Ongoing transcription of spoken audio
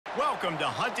Welcome to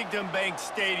Huntington Bank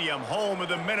Stadium, home of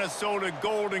the Minnesota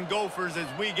Golden Gophers, as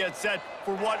we get set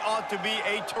for what ought to be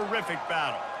a terrific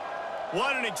battle.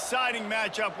 What an exciting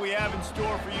matchup we have in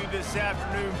store for you this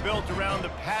afternoon, built around the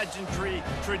pageantry,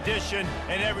 tradition,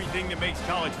 and everything that makes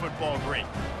college football great.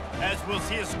 As we'll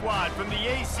see a squad from the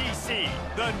ACC,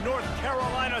 the North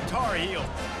Carolina Tar Heels,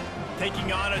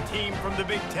 taking on a team from the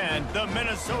Big Ten, the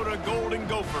Minnesota Golden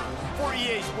Gophers. For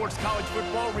EA Sports College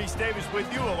Football, Reese Davis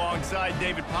with you alongside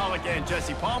David Pollack and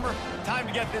Jesse Palmer. Time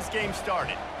to get this game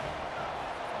started.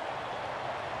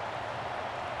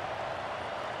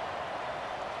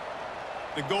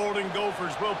 The Golden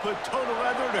Gophers will put total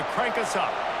leather to crank us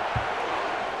up.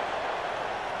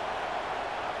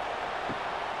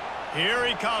 Here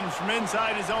he comes from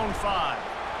inside his own 5.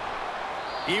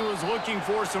 He was looking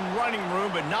for some running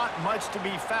room, but not much to be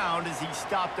found as he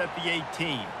stopped at the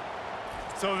 18.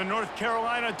 So the North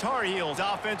Carolina Tar Heels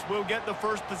offense will get the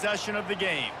first possession of the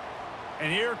game.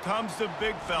 And here comes the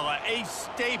big fella, a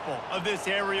staple of this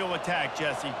aerial attack,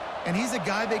 Jesse. And he's a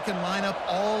guy they can line up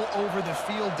all over the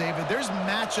field, David. There's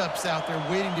matchups out there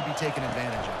waiting to be taken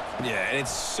advantage of. Yeah, and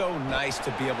it's so nice to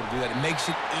be able to do that. It makes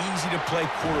it easy to play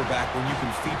quarterback when you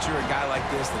can feature a guy like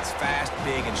this that's fast,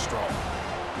 big, and strong.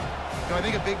 You know, I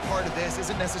think a big part of this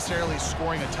isn't necessarily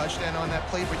scoring a touchdown on that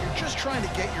play, but you're just trying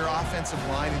to get your offensive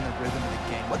line in the rhythm of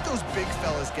the game. Let those big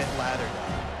fellas get lathered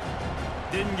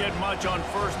up. Didn't get much on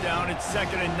first down. It's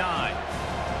 2nd and 9.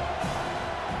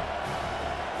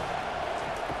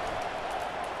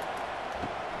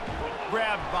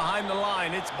 Grabbed behind the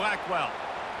line. It's Blackwell.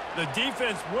 The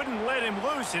defense wouldn't let him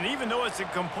loose, and even though it's a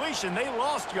completion, they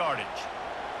lost yardage.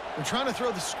 They're trying to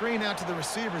throw the screen out to the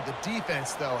receiver. The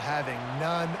defense, though, having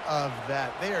none of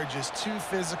that. They are just too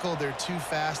physical. They're too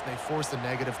fast, and they force a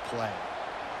negative play.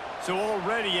 So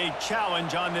already a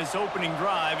challenge on this opening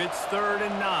drive. It's 3rd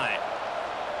and 9.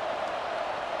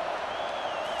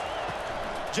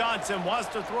 Johnson wants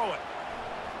to throw it.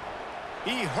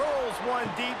 He hurls one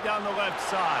deep down the left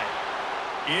side.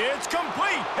 It's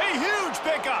complete. A huge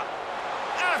pickup.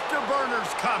 Afterburners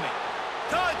coming.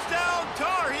 Touchdown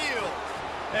Tar Heels.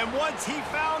 And once he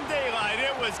found daylight,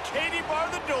 it was Katie bar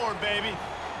the door, baby.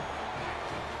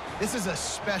 This is a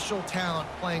special talent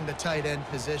playing the tight end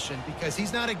position because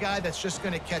he's not a guy that's just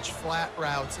going to catch flat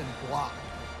routes and block.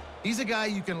 He's a guy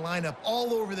you can line up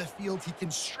all over the field. He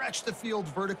can stretch the field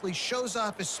vertically, shows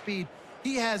off his speed.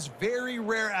 He has very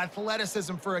rare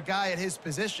athleticism for a guy at his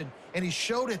position, and he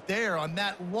showed it there on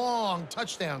that long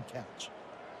touchdown catch.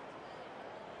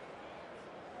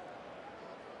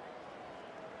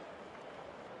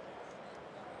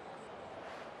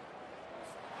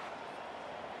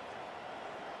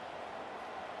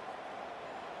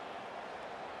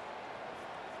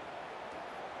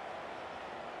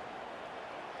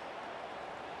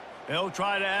 They'll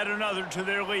try to add another to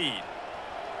their lead.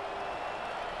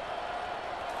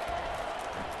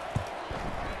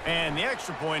 And the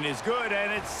extra point is good,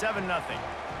 and it's 7-0.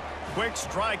 Quick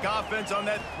strike offense on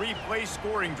that 3-play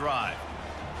scoring drive.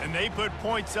 And they put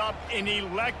points up in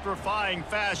electrifying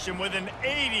fashion with an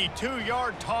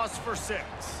 82-yard toss for 6.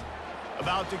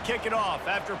 About to kick it off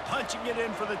after punching it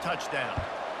in for the touchdown.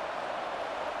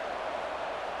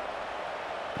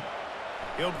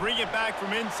 He'll bring it back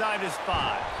from inside his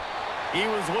 5. He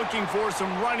was looking for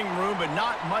some running room, but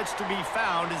not much to be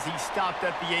found as he stopped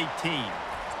at the 18.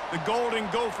 The Golden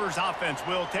Gophers offense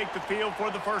will take the field for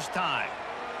the first time.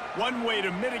 One way to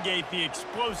mitigate the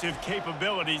explosive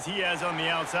capabilities he has on the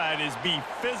outside is be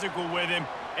physical with him,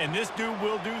 and this dude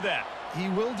will do that. He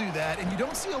will do that, and you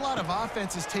don't see a lot of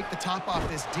offenses take the top off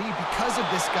this D because of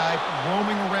this guy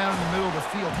roaming around in the middle of the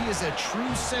field. He is a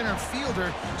true center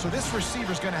fielder, so this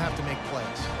receiver's going to have to make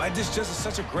plays. This just is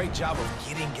such a great job of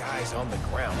getting guys on the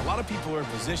ground. A lot of people are in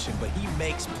position, but he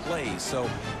makes plays, so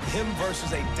him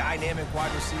versus a dynamic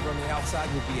wide receiver on the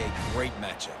outside would be a great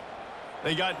matchup.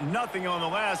 They got nothing on the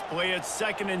last play. It's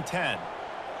 2nd and 10.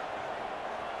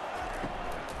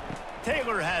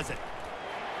 Taylor has it.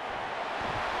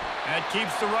 That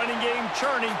keeps the running game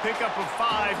churning. Pickup of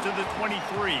 5 to the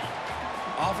 23.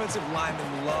 Offensive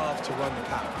linemen love to run the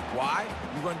power. Why?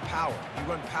 You run power. You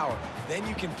run power. Then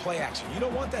you can play action. You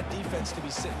don't want that defense to be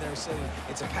sitting there saying,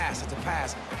 it's a pass,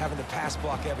 having to pass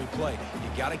block every play. You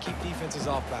got to keep defenses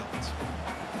off balance.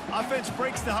 Offense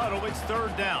breaks the huddle. It's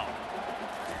 3rd down.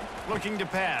 Looking to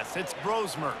pass. It's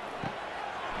Brosmer.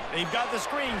 They've got the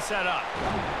screen set up.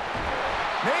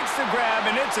 Makes the grab,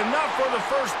 and it's enough for the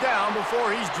first down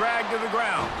before he's dragged to the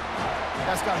ground.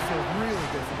 That's got to feel really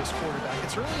good for this quarterback.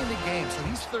 It's early in the game, so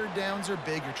these 3rd downs are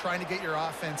big. You're trying to get your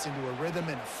offense into a rhythm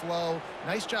and a flow.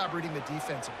 Nice job reading the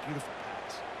defense. A beautiful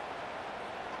pass.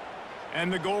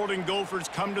 And the Golden Gophers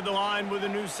come to the line with a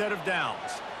new set of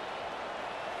downs.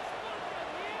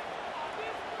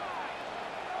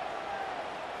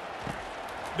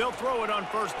 They'll throw it on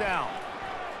first down.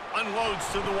 Unloads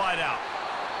to the wideout.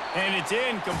 And it's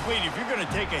incomplete. If you're going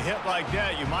to take a hit like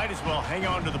that, you might as well hang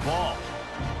on to the ball.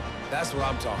 That's what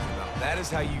I'm talking about. That is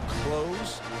how you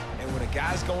close. And when a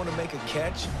guy's going to make a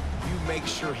catch, you make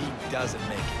sure he doesn't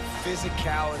make it.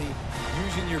 Physicality,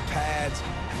 using your pads,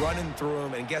 running through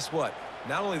them. And guess what?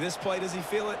 Not only this play does he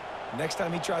feel it, next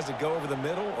time he tries to go over the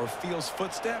middle or feels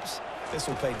footsteps, this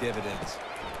will pay dividends.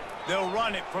 They'll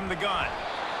run it from the gun.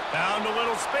 Found a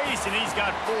little space, and he's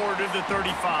got 4 to the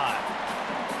 35.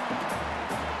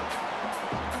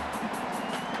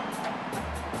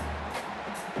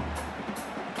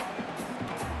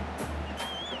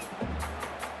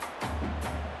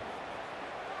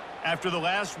 After the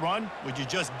last run, would you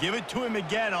just give it to him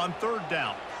again on third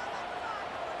down?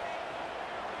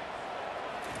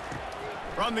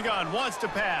 From the gun, wants to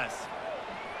pass.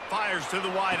 Fires to the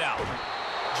wideout.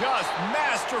 Just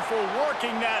masterful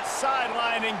working that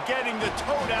sideline and getting the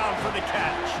toe down for the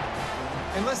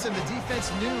catch. And listen, the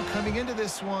defense knew coming into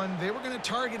this one, they were going to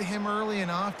target him early and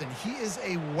often. He is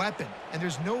a weapon, and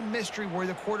there's no mystery where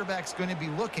the quarterback's going to be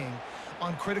looking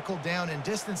on critical down and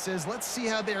distances. Let's see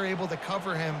how they're able to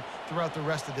cover him throughout the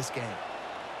rest of this game.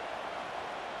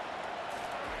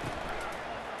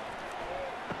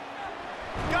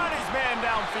 Got his man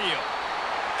downfield.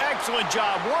 Excellent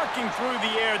job working through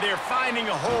the air there, finding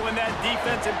a hole in that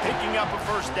defense and picking up a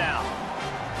first down.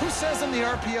 Who says in the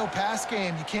RPO pass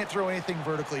game you can't throw anything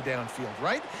vertically downfield,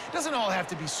 right? It doesn't all have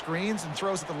to be screens and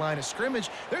throws at the line of scrimmage.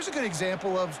 There's a good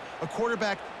example of a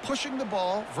quarterback pushing the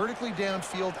ball vertically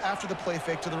downfield after the play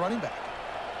fake to the running back.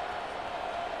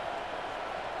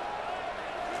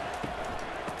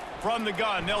 From the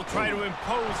gun, they'll try to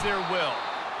impose their will.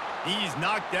 He's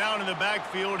knocked down in the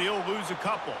backfield. He'll lose a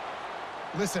couple.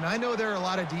 Listen, I know there are a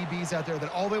lot of DBs out there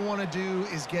that all they want to do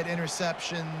is get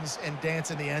interceptions and dance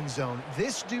in the end zone.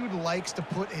 This dude likes to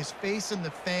put his face in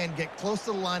the fan, get close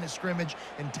to the line of scrimmage,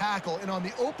 and tackle. And on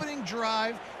the opening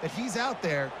drive that he's out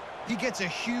there, he gets a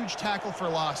huge tackle for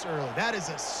loss early. That is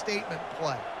a statement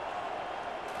play.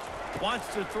 Wants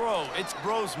to throw. It's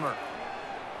Brosmer.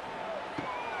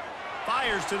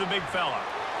 Fires to the big fella.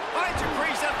 Finds a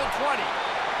crease at the 20.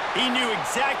 He knew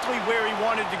exactly where he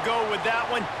wanted to go with that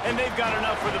one, and they've got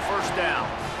enough for the first down.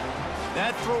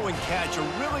 That throw and catch, a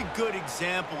really good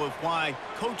example of why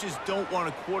coaches don't want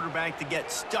a quarterback to get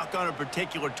stuck on a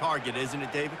particular target, isn't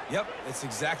it, David? Yep, it's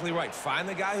exactly right. Find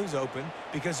the guy who's open,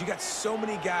 because you got so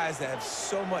many guys that have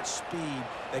so much speed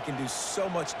that can do so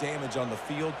much damage on the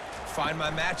field. Find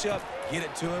my matchup, get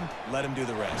it to him, let him do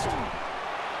the rest.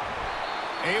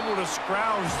 Able to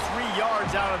scrounge 3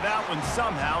 yards out of that one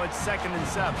somehow. It's 2nd and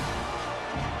 7.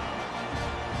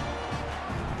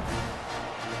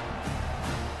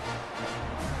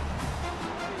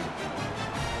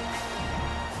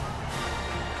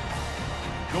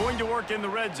 Going to work in the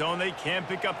red zone. They can't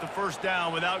pick up the first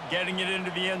down without getting it into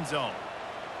the end zone.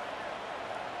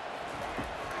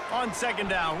 On 2nd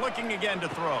down, looking again to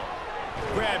throw.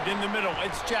 Grabbed in the middle.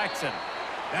 It's Jackson.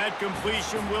 That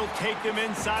completion will take them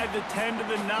inside the 10 to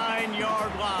the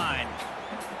 9-yard line.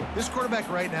 This quarterback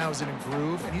right now is in a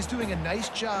groove, and he's doing a nice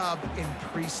job in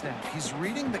pre-snap. He's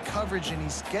reading the coverage, and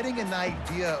he's getting an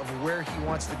idea of where he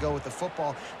wants to go with the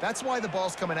football. That's why the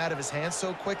ball's coming out of his hands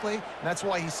so quickly, and that's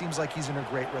why he seems like he's in a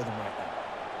great rhythm right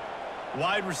now.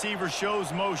 Wide receiver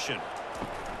shows motion.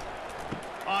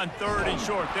 On 3rd and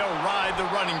short, they'll ride the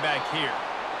running back here.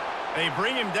 They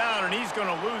bring him down, and he's going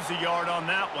to lose a yard on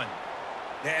that one.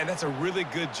 Yeah, and that's a really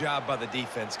good job by the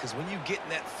defense, because when you get in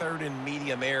that 3rd and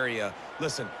medium area,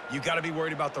 listen, you got to be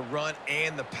worried about the run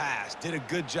and the pass. Did a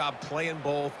good job playing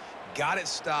both, got it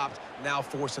stopped, now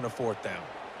forcing a 4th down.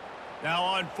 Now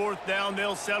on 4th down,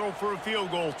 they'll settle for a field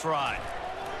goal try.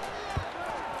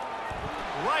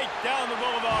 Right down the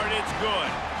boulevard, it's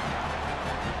good.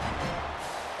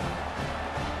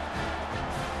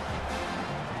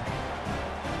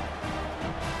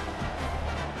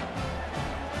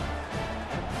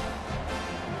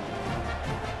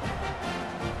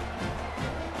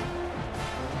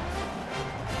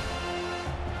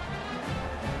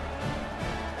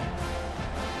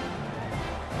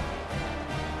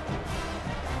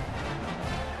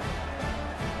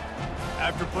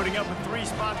 After putting up a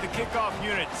 3-spot, the kickoff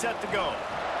unit set to go.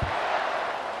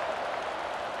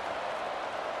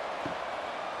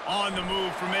 On the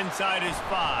move from inside his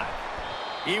 5.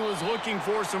 He was looking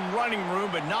for some running room,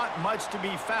 but not much to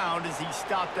be found as he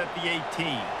stopped at the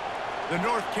 18. The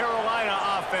North Carolina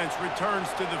offense returns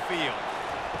to the field.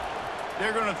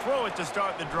 They're going to throw it to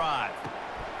start the drive.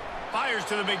 Fires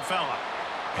to the big fella.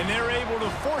 And they're able to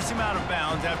force him out of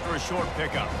bounds after a short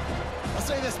pickup. I'll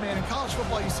say this, man. In college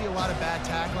football, you see a lot of bad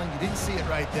tackling. You didn't see it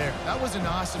right there. That was an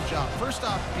awesome job. First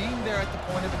off, being there at the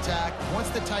point of attack. Once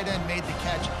the tight end made the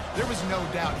catch, there was no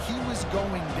doubt he was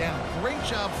going down. Great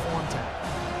job form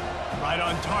tackle. Right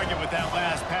on target with that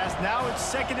last pass. Now it's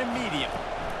second and medium.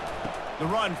 The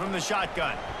run from the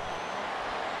shotgun.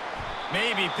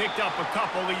 Maybe picked up a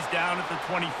couple. He's down at the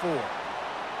 24.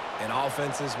 And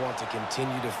offenses want to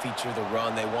continue to feature the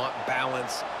run. They want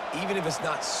balance. Even if it's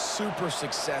not super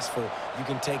successful, you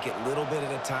can take it little bit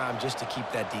at a time just to keep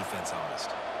that defense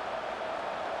honest.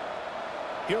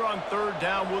 Here on third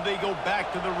down, will they go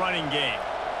back to the running game?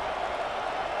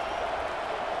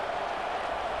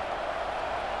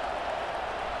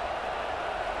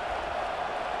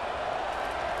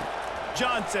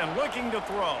 Johnson looking to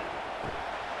throw.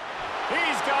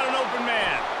 He's got an open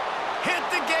man. Hit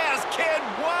the gas, kid.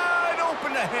 Wide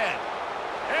open ahead.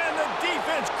 And the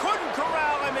defense couldn't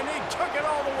corral him, and he took it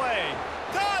all the way.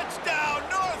 Touchdown,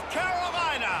 North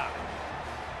Carolina!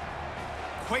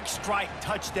 Quick strike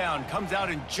touchdown comes out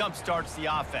and jump-starts the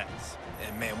offense.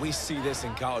 And, man, we see this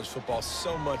in college football,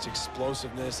 so much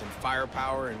explosiveness and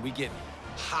firepower, and we get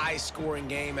high-scoring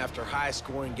game after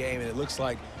high-scoring game, and it looks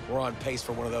like we're on pace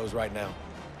for one of those right now.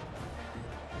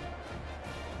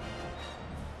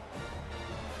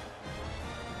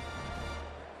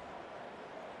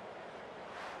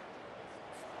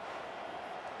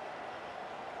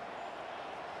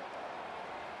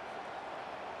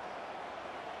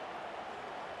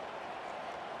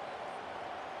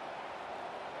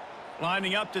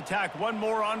 Lining up to tack one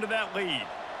more onto that lead.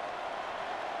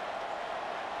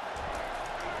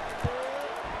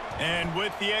 And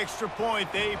with the extra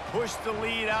point, they push the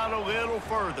lead out a little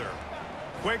further.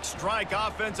 Quick strike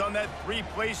offense on that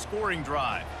three-play scoring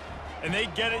drive. And they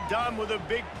get it done with a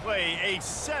big play, a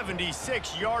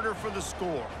 76-yarder for the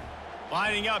score.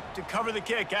 Lining up to cover the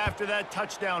kick after that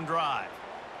touchdown drive.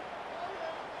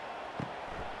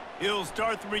 He'll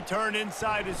start the return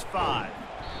inside his 5.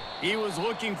 He was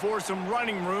looking for some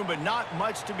running room, but not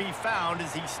much to be found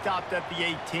as he stopped at the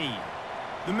 18.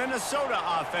 The Minnesota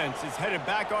offense is headed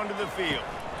back onto the field.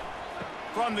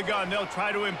 From the gun, they'll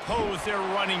try to impose their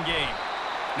running game.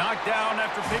 Knocked down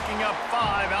after picking up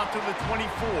 5 out to the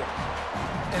 24.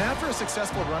 And after a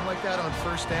successful run like that on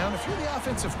first down, if you're the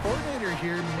offensive coordinator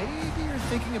here, maybe you're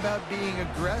thinking about being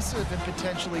aggressive and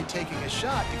potentially taking a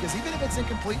shot, because even if it's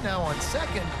incomplete now on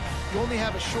second, you only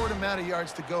have a short amount of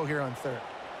yards to go here on third.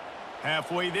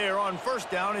 Halfway there on first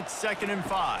down, it's 2nd and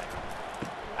 5.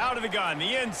 Out of the gun,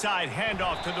 the inside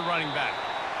handoff to the running back.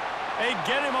 They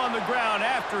get him on the ground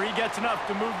after he gets enough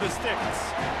to move the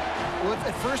sticks. Well, if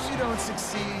at first you don't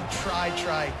succeed, try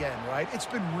again, right? It's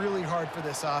been really hard for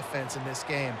this offense in this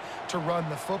game to run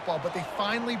the football, but they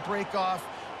finally break off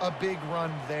a big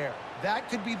run there. That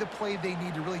could be the play they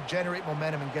need to really generate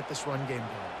momentum and get this run game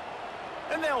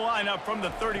going. And they'll line up from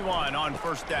the 31 on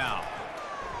first down.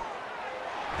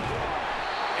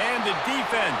 And the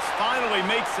defense finally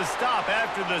makes the stop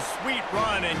after the sweet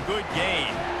run and good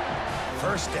gain.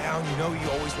 First down, you know you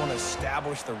always want to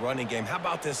establish the running game. How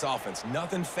about this offense?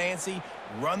 Nothing fancy.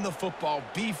 Run the football,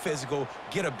 be physical,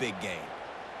 get a big gain.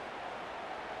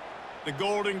 The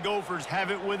Golden Gophers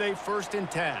have it with a 1st and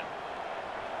 10.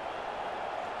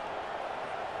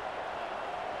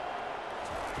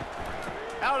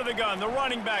 Out of the gun, the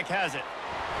running back has it.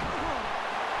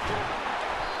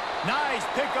 Nice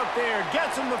pickup there,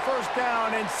 gets him the first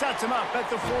down and sets him up at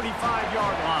the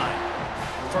 45-yard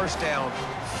line. First down,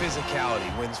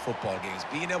 physicality wins football games.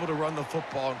 Being able to run the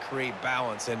football and create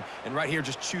balance. And right here,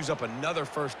 just choose up another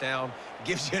first down,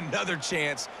 gives you another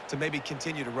chance to maybe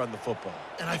continue to run the football.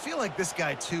 And I feel like this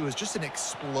guy, too, is just an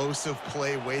explosive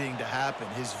play waiting to happen.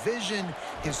 His vision,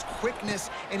 his quickness,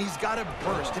 and he's got a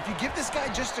burst. If you give this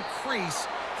guy just a crease,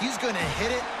 he's going to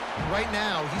hit it. Right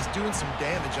now, he's doing some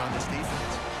damage on this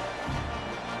defense.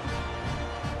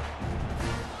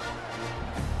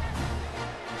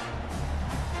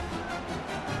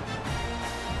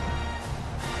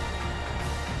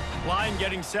 Line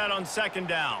getting set on 2nd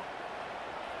down.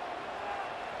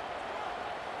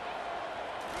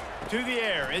 To the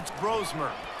air, it's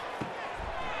Brosmer.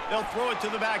 They'll throw it to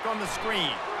the back on the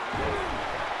screen.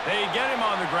 They get him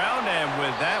on the ground, and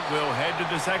with that, we'll head to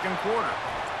the 2nd quarter.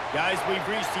 Guys, we've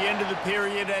reached the end of the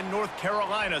period, and North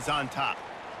Carolina's on top.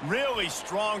 Really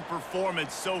strong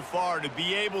performance so far to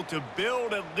be able to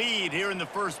build a lead here in the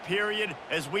first period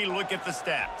as we look at the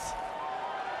stats.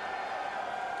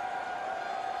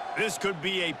 This could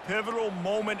be a pivotal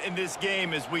moment in this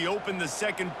game as we open the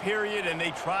 2nd period and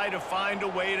they try to find a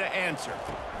way to answer.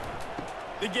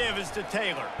 The give is to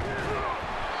Taylor.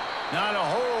 Not a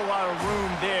whole lot of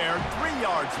room there. 3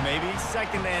 yards maybe,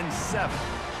 2nd and 7.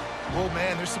 Well,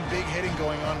 man, there's some big hitting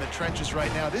going on in the trenches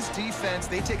right now. This defense,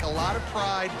 they take a lot of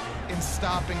pride in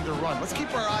stopping the run. Let's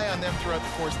keep our eye on them throughout the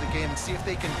course of the game and see if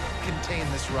they can contain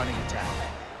this running attack.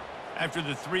 After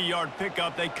the 3-yard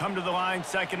pickup, they come to the line,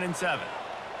 2nd and 7.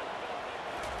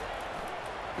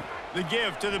 The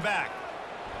give to the back.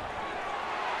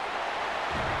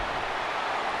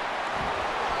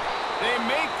 They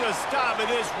make the stop, and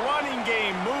this running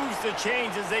game moves the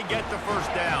chains as they get the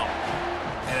first down.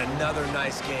 And another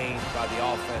nice gain by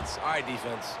the offense. All right,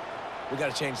 defense, we got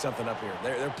to change something up here.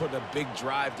 They're putting a big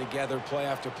drive together, play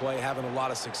after play, having a lot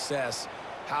of success.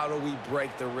 How do we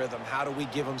break the rhythm? How do we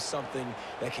give them something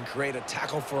that can create a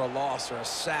tackle for a loss or a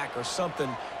sack or something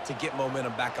to get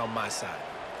momentum back on my side?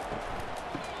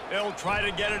 They'll try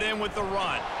to get it in with the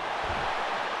run.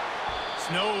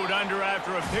 Snowed under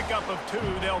after a pickup of 2.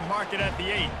 They'll mark it at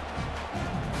the 8.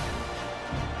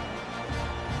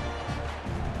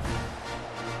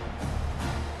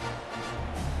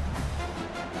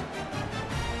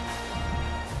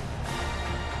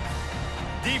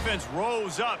 Defense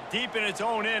rose up deep in its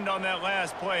own end on that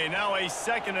last play. Now a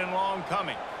 2nd and long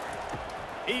coming.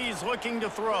 He's looking to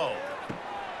throw.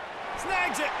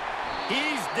 Snags it.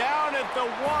 He's down at the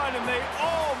 1, and they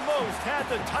almost had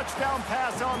the touchdown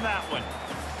pass on that one.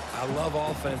 I love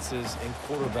offenses and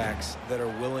quarterbacks that are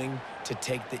willing to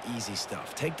take the easy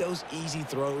stuff. Take those easy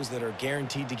throws that are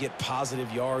guaranteed to get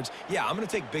positive yards. Yeah, I'm going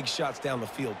to take big shots down the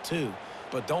field too.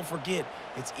 But don't forget,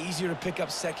 it's easier to pick up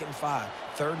 2nd and 5,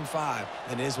 3rd and 5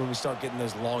 than it is when we start getting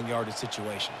those long yardage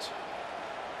situations.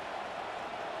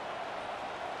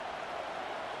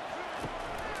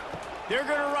 They're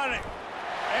going to run it.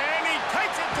 And he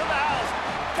takes it to the house.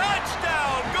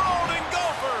 Touchdown, Golden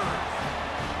Gophers!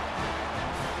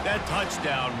 That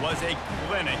touchdown was a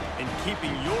clinic in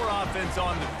keeping your offense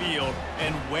on the field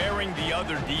and wearing the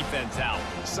other defense out.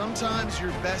 Sometimes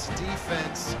your best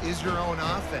defense is your own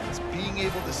offense, being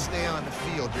able to stay on the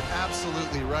field. You're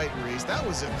absolutely right, Reese. That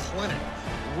was a clinic.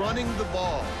 Running the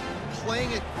ball,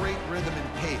 playing at great rhythm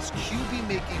and pace, QB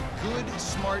making good,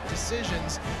 smart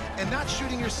decisions, and not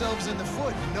shooting yourselves in the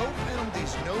foot. No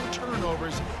penalties, no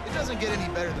turnovers. It doesn't get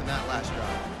any better than that last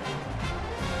drive.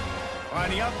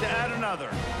 Lining up to add another.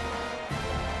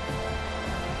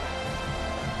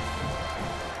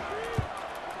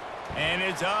 And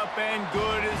it's up and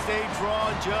good as they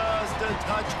draw just a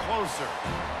touch closer.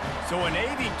 So an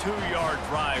 82-yard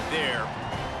drive there,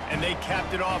 and they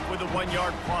capped it off with a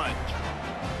 1-yard plunge.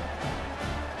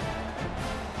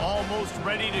 Almost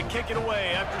ready to kick it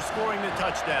away after scoring the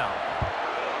touchdown.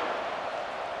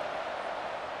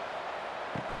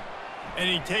 And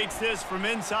he takes this from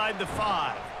inside the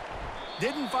 5.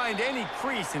 Didn't find any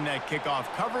crease in that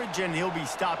kickoff coverage, and he'll be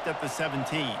stopped at the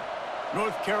 17.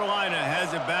 North Carolina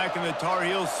has it back, and the Tar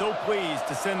Heels so pleased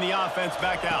to send the offense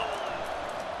back out.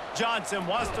 Johnson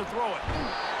wants to throw it.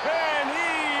 And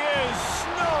he is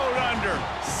snowed under.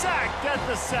 Sacked at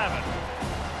the 7.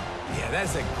 Yeah,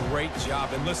 that's a great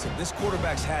job. And listen, this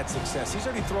quarterback's had success. He's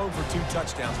already thrown for 2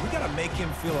 touchdowns. We got to make him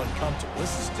feel uncomfortable.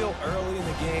 This is still early in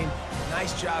the game.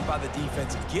 Nice job by the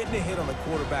defense of getting a hit on the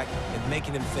quarterback and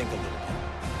making him think a little bit.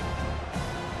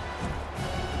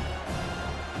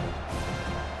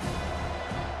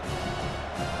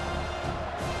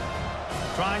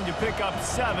 Trying to pick up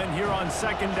 7 here on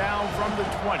 2nd down from the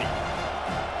 20.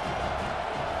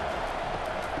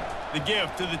 The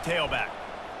give to the tailback.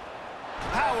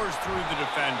 Powers through the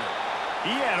defender. He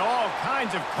had all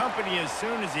kinds of company as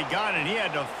soon as he got it. He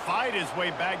had to fight his way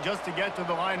back just to get to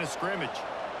the line of scrimmage.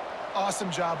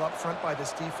 Awesome job up front by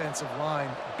this defensive line,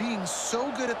 being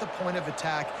so good at the point of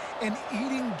attack and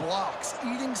eating blocks,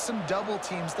 eating some double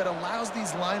teams that allows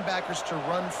these linebackers to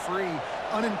run free,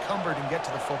 unencumbered, and get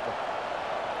to the football.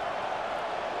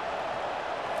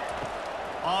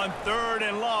 On 3rd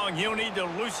and long, he'll need to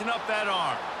loosen up that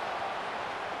arm.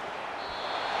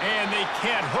 And they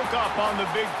can't hook up on the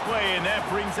big play, and that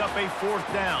brings up a 4th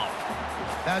down.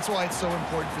 That's why it's so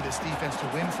important for this defense to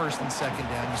win 1st and 2nd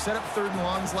down. You set up 3rd and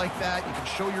longs like that, you can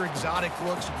show your exotic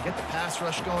looks, you can get the pass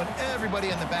rush going,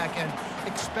 everybody on the back end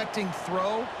expecting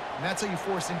throw, and that's how you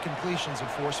force incompletions and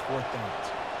force 4th downs.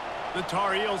 The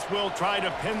Tar Heels will try to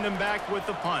pin them back with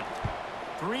the punt.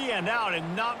 3 and out,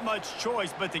 and not much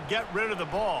choice but to get rid of the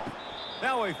ball.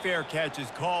 Now a fair catch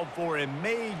is called for and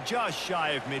made just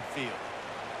shy of midfield.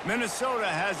 Minnesota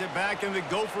has it back, and the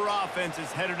Gopher offense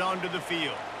is headed onto the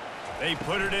field. They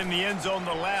put it in the end zone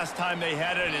the last time they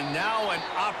had it, and now an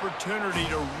opportunity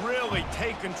to really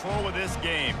take control of this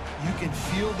game. You can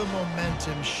feel the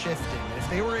momentum shifting. If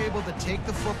they were able to take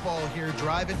the football here,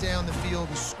 drive it down the field,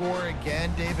 and score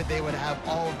again, David, they would have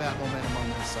all of that momentum on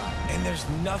their side. And there's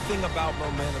nothing about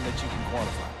momentum that you can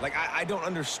quantify. Like, I don't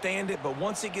understand it, but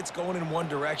once it gets going in one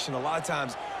direction, a lot of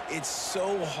times it's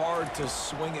so hard to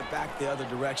swing it back the other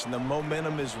direction. The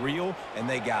momentum is real, and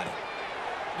they got it.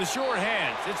 The short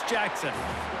hands, it's Jackson.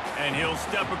 And he'll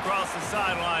step across the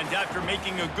sidelines after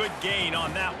making a good gain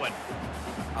on that one.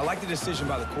 I like the decision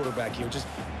by the quarterback here. Just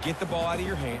get the ball out of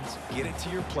your hands, get it to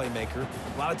your playmaker.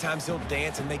 A lot of times he'll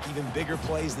dance and make even bigger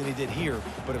plays than he did here,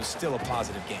 but it was still a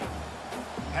positive game.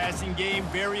 Passing game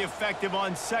very effective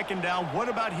on second down. What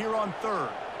about here on third?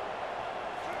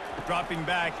 Dropping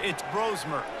back, it's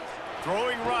Brosmer.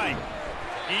 Throwing right.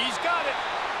 He's got it.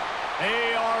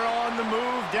 They are on the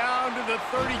move down to the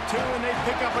 32, and they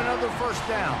pick up another first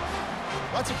down.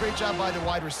 That's a great job by the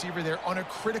wide receiver there on a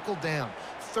critical down.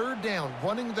 Third down,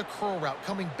 running the curl route,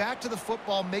 coming back to the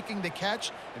football, making the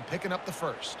catch, and picking up the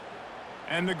first.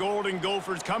 And the Golden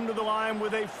Gophers come to the line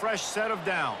with a fresh set of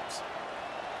downs.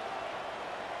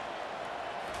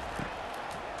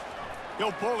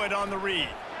 He'll pull it on the read.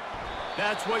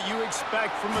 That's what you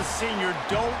expect from a senior.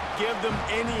 Don't give them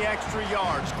any extra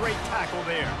yards. Great tackle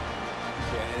there.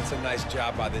 Yeah, and it's a nice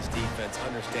job by this defense.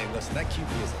 Understanding, listen, that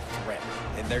QB is a threat,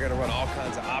 and they're going to run all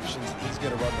kinds of options, and he's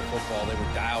going to run the football. They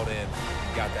were dialed in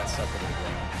and got that sucker to the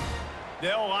ground.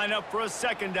 They'll line up for a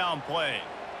second down play.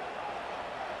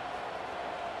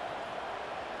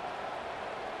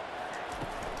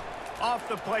 Off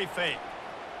the play fake.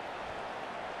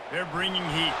 They're bringing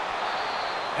heat.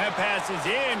 That pass is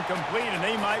incomplete, and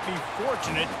they might be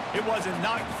fortunate it wasn't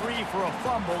knocked free for a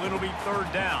fumble. It'll be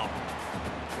third down.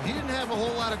 He didn't have a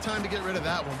whole lot of time to get rid of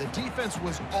that one. The defense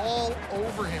was all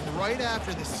over him right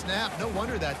after the snap. No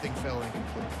wonder that thing fell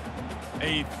incomplete.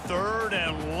 A third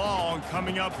and long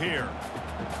coming up here.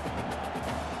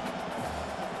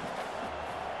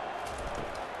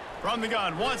 From the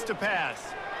gun, wants to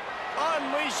pass.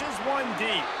 Unleashes one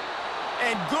deep.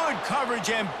 And good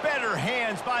coverage and better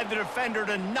hands by the defender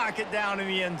to knock it down in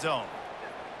the end zone.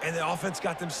 And the offense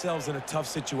got themselves in a tough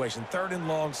situation. Third and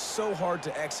long, so hard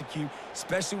to execute,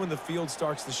 especially when the field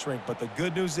starts to shrink. But the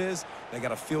good news is they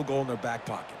got a field goal in their back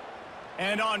pocket.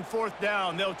 And on fourth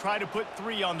down, they'll try to put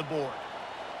 3 on the board.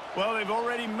 Well, they've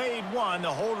already made one.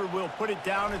 The holder will put it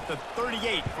down at the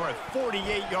 38 for a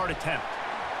 48-yard attempt.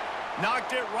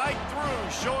 Knocked it right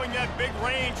through, showing that big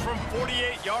range from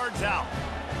 48 yards out.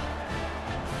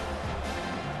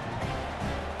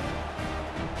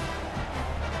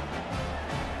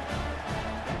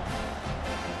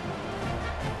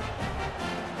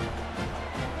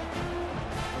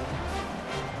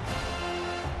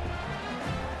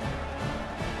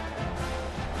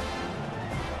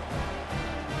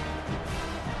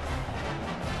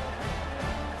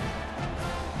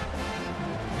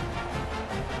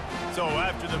 So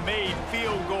after the made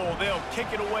field goal, they'll kick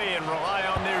it away and rely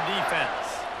on their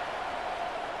defense.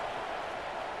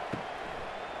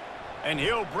 And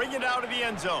he'll bring it out of the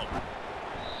end zone.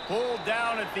 Pulled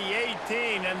down at the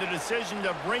 18, and the decision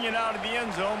to bring it out of the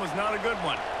end zone was not a good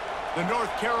one. The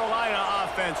North Carolina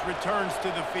offense returns to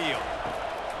the field.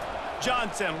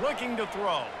 Johnson looking to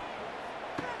throw.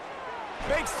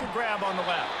 Makes the grab on the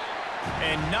left.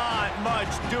 And not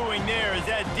much doing there as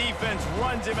that defense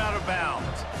runs him out of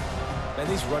bounds. Man,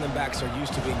 these running backs are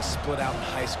used to being split out in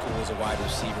high school as a wide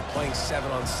receiver, playing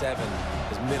 7-on-7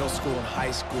 as middle school and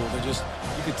high school. They're just,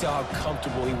 you could tell how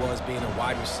comfortable he was being a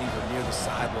wide receiver near the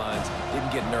sidelines.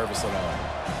 Didn't get nervous at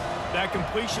all. That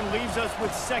completion leaves us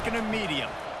with second and medium.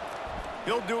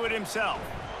 He'll do it himself.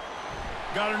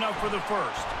 Got enough for the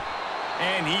first.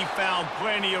 And he found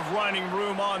plenty of running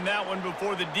room on that one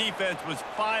before the defense was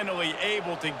finally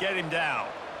able to get him down.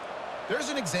 There's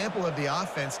an example of the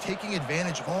offense taking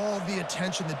advantage of all the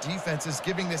attention the defense is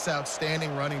giving this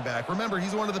outstanding running back. Remember,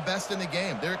 he's one of the best in the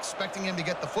game. They're expecting him to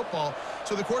get the football.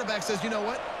 So the quarterback says, you know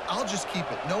what? I'll just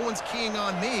keep it. No one's keying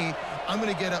on me. I'm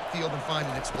going to get upfield and find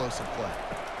an explosive play.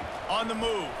 On the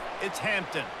move, it's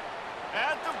Hampton.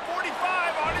 At the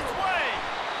 45 on his way.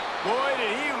 Boy,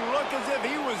 did he look as if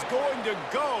he was going to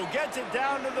go. Gets it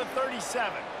down to the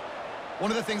 37. One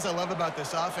of the things I love about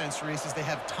this offense, Reese, is they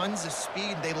have tons of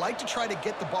speed. They like to try to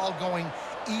get the ball going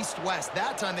east-west.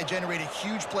 That time they generate a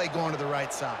huge play going to the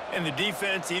right side. And the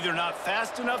defense either not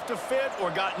fast enough to fit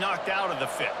or got knocked out of the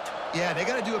fit. Yeah, they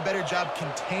got to do a better job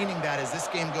containing that as this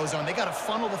game goes on. They got to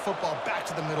funnel the football back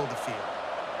to the middle of the field.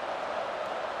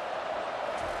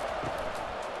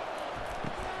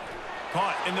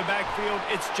 Caught in the backfield,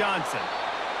 it's Johnson.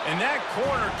 And that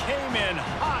corner came in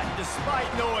hot despite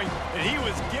knowing that he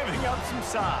was giving up some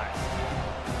size.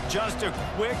 Just a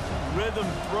quick rhythm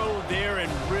throw there and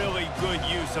really good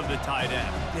use of the tight end.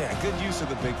 Yeah, good use of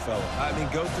the big fella. I mean,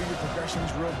 go through your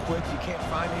progressions real quick. You can't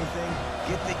find anything.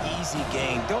 Get the easy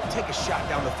gain. Don't take a shot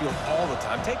down the field all the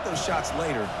time. Take those shots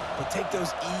later, but take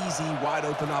those easy,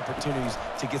 wide-open opportunities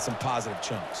to get some positive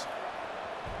chunks.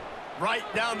 Right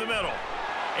down the middle.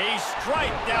 A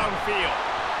strike downfield.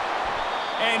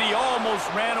 And he almost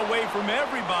ran away from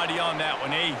everybody on that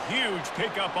one. A huge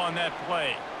pickup on that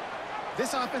play.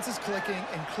 This offense is clicking,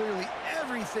 and clearly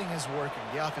everything is working.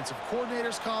 The offensive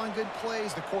coordinator's calling good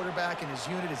plays. The quarterback and his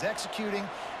unit is executing.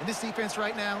 And this defense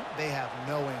right now, they have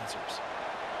no answers.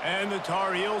 And the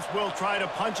Tar Heels will try to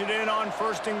punch it in on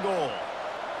 1st and goal.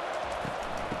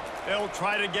 They'll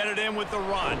try to get it in with the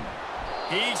run.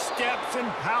 He steps and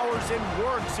powers and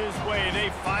works his way. They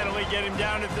finally get him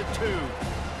down at the 2.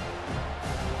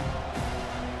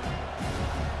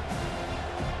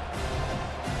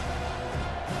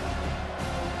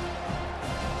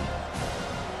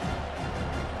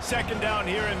 Second down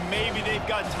here, and maybe they've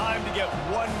got time to get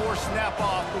one more snap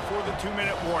off before the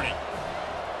 2-minute warning.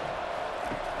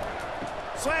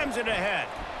 Slams it ahead.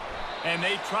 And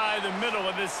they try the middle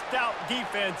of this stout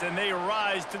defense, and they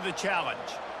rise to the challenge.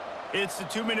 It's the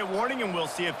 2-minute warning, and we'll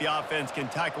see if the offense can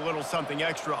tack a little something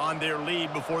extra on their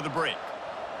lead before the break.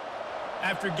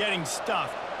 After getting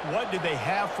stuffed, what do they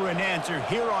have for an answer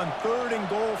here on 3rd and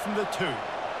goal from the 2?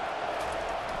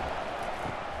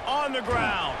 On the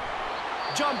ground.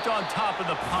 Jumped on top of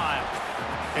the pile.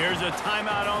 Here's a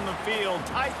timeout on the field.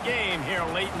 Tight game here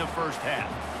late in the first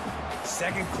half.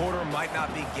 Second quarter might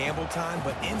not be gamble time,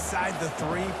 but inside the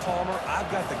 3, Palmer, I've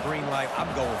got the green light.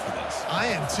 I'm going for this. I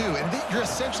am too, and you're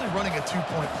essentially running a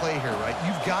 2-point play here, right?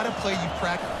 You've got to play, you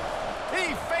practice.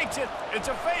 He fakes it. It's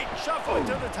a fake. Shuffle it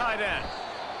to the tight end.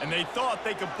 And they thought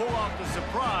they could pull off the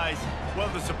surprise. Well,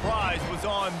 the surprise was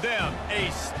on them.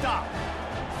 A stop.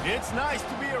 It's nice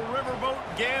to be a riverboat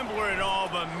gambler and all,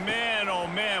 but man, oh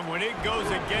man, when it goes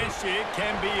against you, it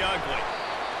can be ugly.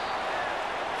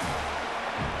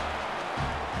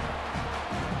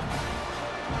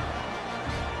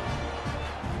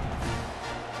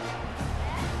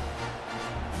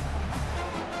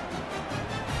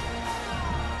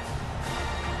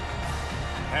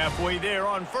 Halfway there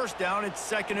on 1st down, it's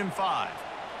 2nd and 5.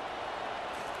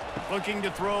 Looking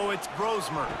to throw, it's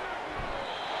Brosmer.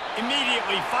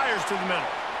 Immediately fires to the middle.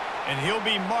 And he'll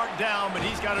be marked down, but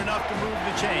he's got enough to move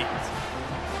the chains.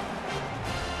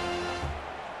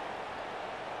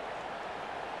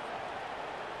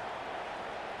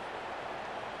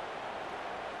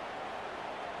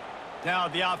 Now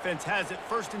the offense has it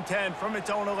 1st and 10 from its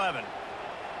own 11.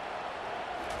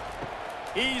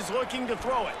 He's looking to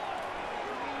throw it.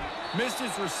 Missed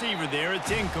his receiver there. It's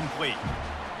incomplete.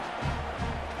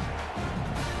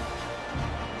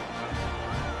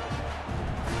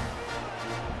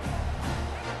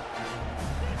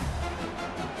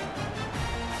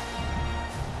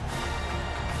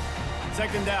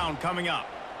 Second down coming up.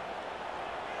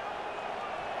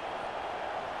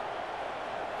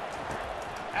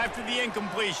 After the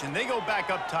incompletion, they go back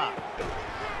up top.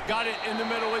 Got it in the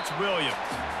middle, it's Williams.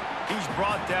 He's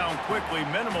brought down quickly.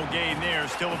 Minimal gain there,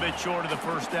 still a bit short of the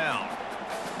 1st down.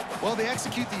 Well, they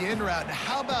execute the in route. And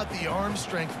how about the arm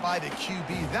strength by the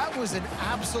QB? That was an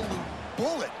absolute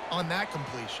bullet on that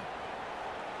completion.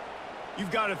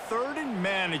 You've got a 3rd and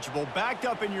manageable, backed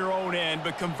up in your own end,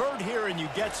 but convert here and you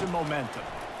get some momentum.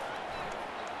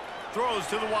 Throws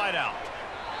to the wideout.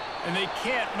 And they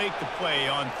can't make the play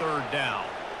on 3rd down.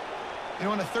 You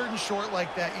know, on a 3rd and short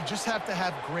like that, you just have to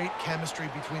have great chemistry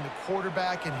between the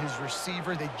quarterback and his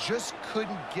receiver. They just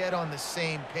couldn't get on the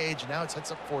same page. Now it sets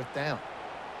up 4th down.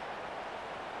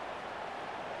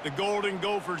 The Golden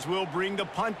Gophers will bring the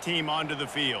punt team onto the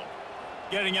field.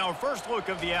 Getting our first look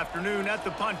of the afternoon at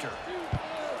the punter.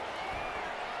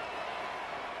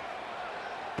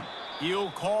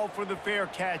 He'll call for the fair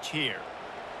catch here.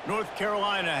 North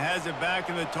Carolina has it back,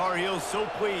 and the Tar Heels so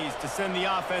pleased to send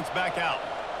the offense back out.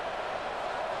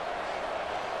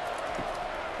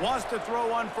 Wants to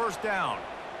throw on 1st down.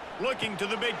 Looking to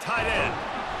the big tight end.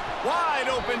 Wide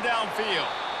open downfield.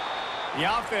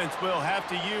 The offense will have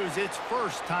to use its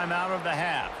first timeout of the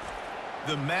half.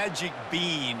 The magic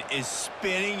bean is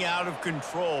spinning out of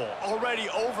control. Already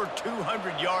over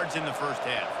 200 yards in the 1st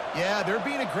half. Yeah, they're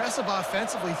being aggressive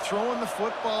offensively, throwing the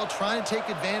football, trying to take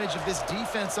advantage of this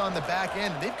defense on the back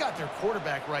end. They've got their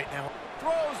quarterback right now.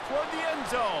 Throws toward the end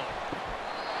zone.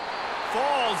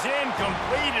 falls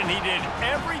incomplete, and he did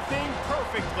everything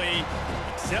perfectly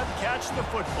except catch the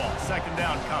football. Second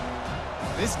down coming.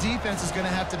 This defense is going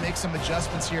to have to make some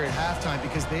adjustments here at halftime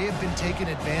because they have been taken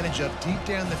advantage of deep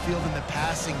down the field in the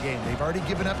passing game. They've already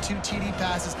given up 2 TD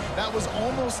passes. That was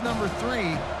almost number 3,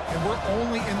 and we're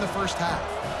only in the first half.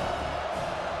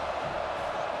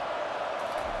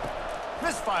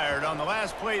 Misfired on the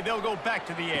last play. They'll go back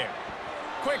to the air.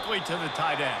 Quickly to the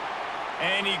tight end.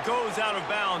 And he goes out of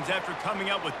bounds after coming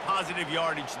up with positive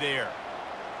yardage there.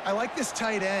 I like this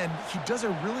tight end. He does a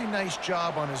really nice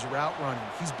job on his route running.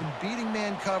 He's been beating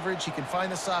man coverage. He can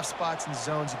find the soft spots and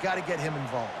zones. You got to get him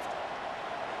involved.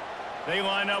 They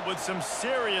line up with some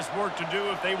serious work to do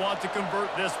if they want to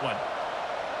convert this one.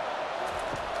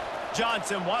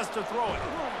 Johnson wants to throw it.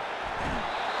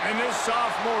 And this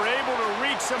sophomore able to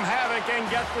wreak some havoc and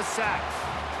get the sack.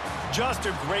 Just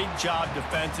a great job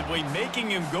defensively,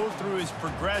 making him go through his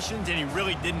progressions, and he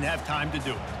really didn't have time to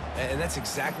do it. And that's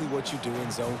exactly what you do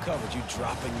in zone coverage. You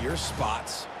drop in your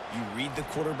spots, you read the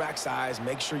quarterback's eyes,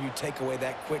 make sure you take away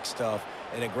that quick stuff,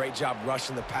 and a great job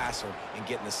rushing the passer and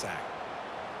getting the sack.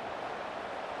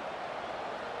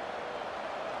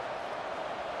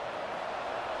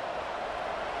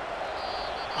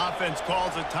 Offense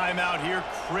calls a timeout here.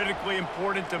 Critically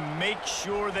important to make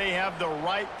sure they have the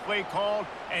right play called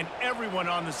and everyone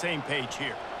on the same page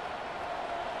here.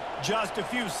 Just a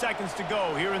few seconds to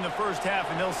go here in the first half,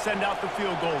 and they'll send out the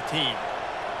field goal team.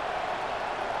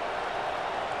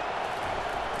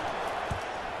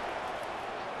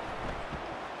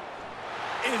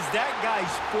 Is that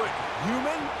guy's foot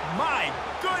human? My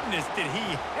goodness, did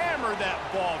he hammer that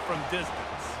ball from distance.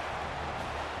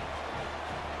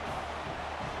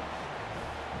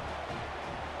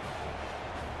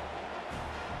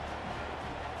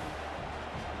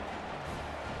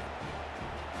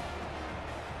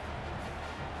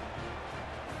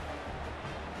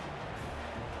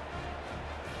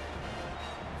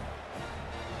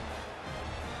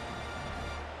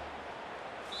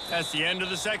 That's the end of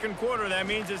the second quarter. That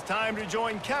means it's time to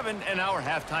join Kevin and our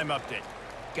halftime update.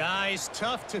 Guys,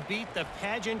 tough to beat the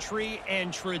pageantry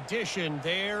and tradition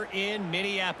there in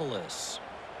Minneapolis.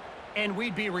 And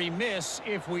we'd be remiss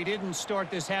if we didn't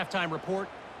start this halftime report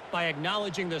by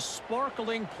acknowledging the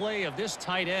sparkling play of this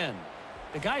tight end.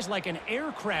 The guy's like an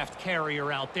aircraft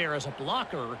carrier out there as a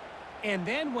blocker. And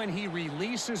then when he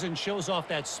releases and shows off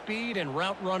that speed and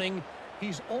route running,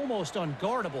 he's almost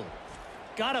unguardable.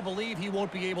 Gotta believe he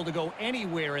won't be able to go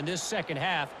anywhere in this second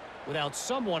half without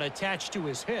someone attached to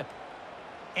his hip.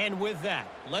 And with that,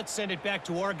 let's send it back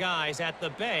to our guys at the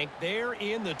bank there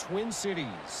in the Twin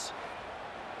Cities.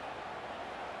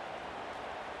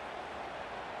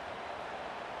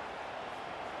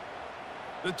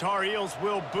 The Tar Heels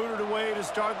will boot it away to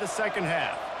start the second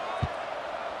half.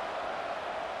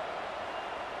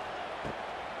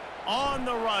 On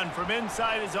the run from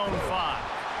inside his own 5.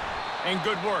 And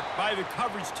good work by the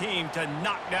coverage team to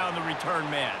knock down the return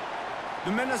man.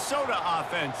 The Minnesota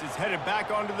offense is headed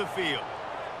back onto the field.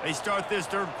 They start this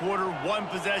third quarter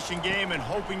one-possession game and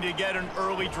hoping to get an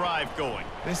early drive going.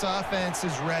 This offense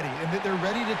is ready, and they're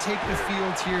ready to take the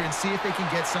field here and see if they can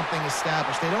get something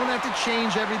established. They don't have to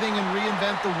change everything and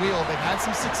reinvent the wheel. They've had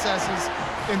some successes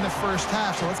in the first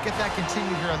half, so let's get that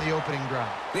continued here on the opening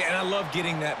drive. Yeah, and I love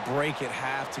getting that break at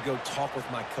half to go talk with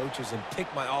my coaches and pick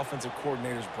my offensive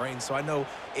coordinator's brain so I know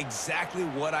exactly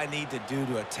what I need to do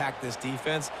to attack this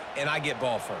defense, and I get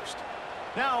ball first.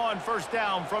 Now on first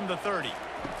down from the 30.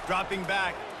 Dropping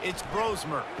back, it's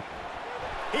Brosmer.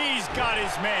 He's got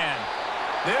his man.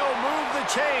 They'll move the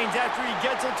chains after he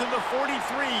gets it to the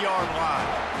 43-yard line.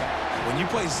 When you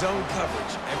play zone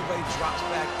coverage, everybody drops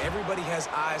back. Everybody has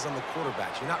eyes on the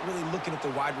quarterbacks. You're not really looking at the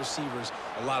wide receivers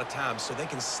a lot of times, so they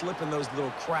can slip in those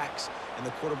little cracks, and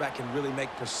the quarterback can really make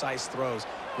precise throws.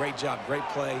 Great job, great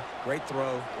play, great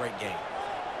throw, great game.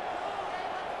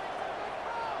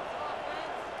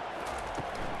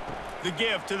 The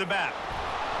give to the back.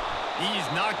 He's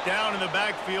knocked down in the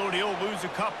backfield. He'll lose a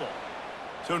couple.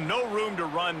 So no room to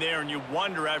run there, and you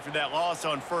wonder after that loss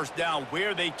on first down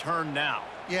where they turn now.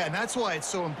 Yeah, and that's why it's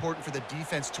so important for the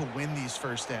defense to win these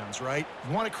first downs, right?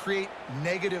 You want to create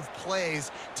negative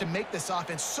plays to make this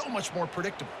offense so much more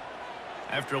predictable.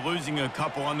 After losing a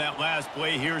couple on that last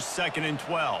play, here's 2nd and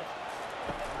 12.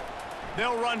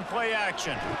 They'll run play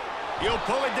action. He'll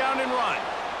pull it down and run.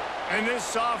 And this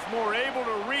sophomore able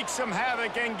to wreak some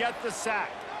havoc and get the sack.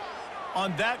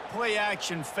 On that play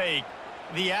action fake,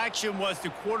 the action was the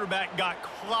quarterback got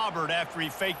clobbered after he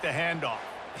faked the handoff.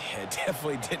 Yeah, it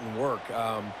definitely didn't work.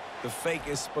 The fake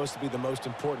is supposed to be the most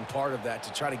important part of that,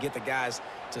 to try to get the guys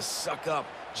to suck up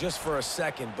just for a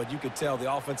second. But you could tell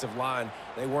the offensive line,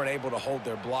 they weren't able to hold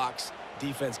their blocks.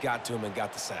 Defense got to them and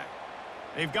got the sack.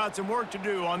 They've got some work to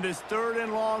do on this 3rd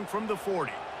and long from the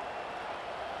 40.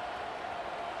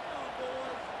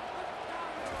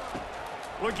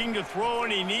 Looking to throw,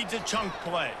 and he needs a chunk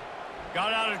play.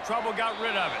 Got out of trouble, got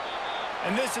rid of it.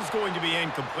 And this is going to be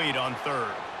incomplete on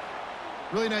 3rd.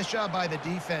 Really nice job by the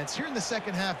defense. Here in the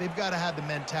second half, they've got to have the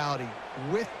mentality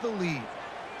with the lead.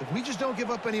 If we just don't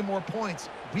give up any more points,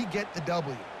 we get the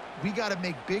W. We got to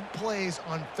make big plays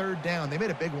on 3rd down. They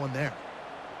made a big one there.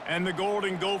 And the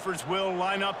Golden Gophers will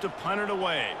line up to punt it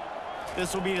away.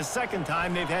 This will be the 2nd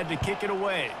time they've had to kick it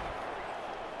away.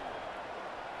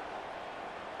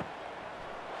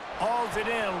 Hauls it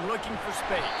in, looking for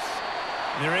space.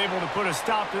 They're able to put a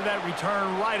stop to that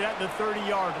return right at the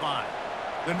 30-yard line.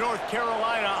 The North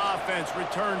Carolina offense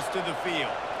returns to the field.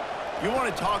 You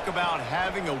want to talk about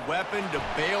having a weapon to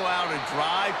bail out a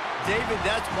drive? David,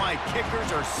 that's why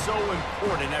kickers are so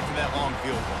important after that long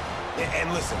field goal.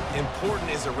 And listen, important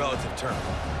is a relative term.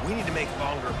 We need to make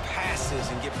longer passes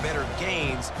and get better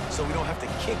gains so we don't have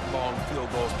to kick long field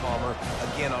goals, Palmer,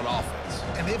 again on offense.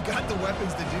 And they've got the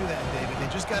weapons to do that, David. They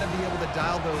just got to be able to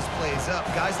dial those plays up.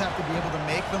 Guys have to be able to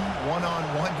make them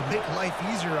one-on-one to make life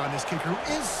easier on this kicker, who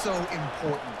is so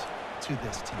important to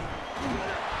this team.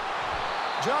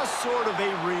 Just sort of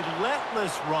a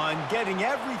relentless run, getting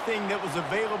everything that was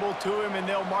available to him, and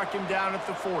they'll mark him down at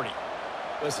the 40.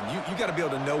 Listen, you got to be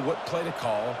able to know what play to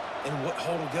call and what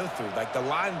hole to go through. Like, the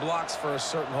line blocks for a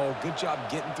certain hole. Good job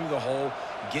getting through the hole,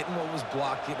 getting what was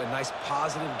blocked, getting a nice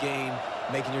positive gain,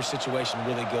 making your situation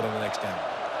really good on the next down.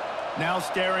 Now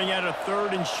staring at a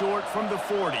 3rd and short from the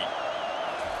 40.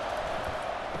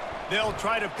 They'll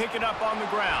try to pick it up on the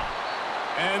ground.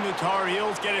 And the Tar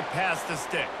Heels get it past the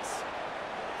Stix.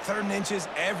 3rd and inches,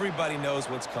 everybody knows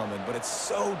what's coming, but it's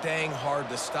so dang hard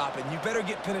to stop. And you better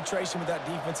get penetration with that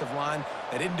defensive line.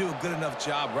 They didn't do a good enough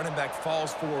job. Running back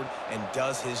falls forward and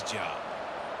does his job.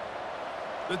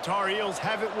 The Tar Heels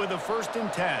have it with a 1st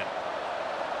and 10.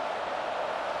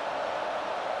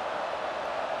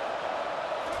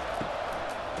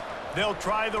 They'll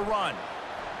try the run.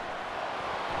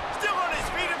 Still on his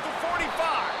feet at the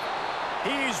 45.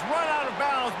 He's run out of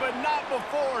bounds, but not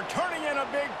before turning in a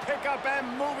big pickup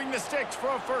and moving the Stix for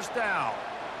a 1st down.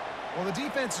 Well, the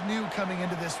defense knew coming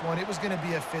into this one it was going to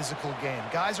be a physical game.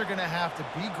 Guys are going to have to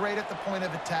be great at the point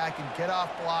of attack and get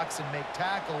off blocks and make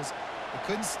tackles. They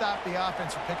couldn't stop the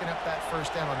offense from picking up that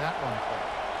 1st down on that run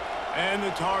play. And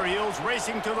the Tar Heels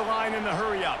racing to the line in the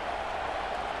hurry-up.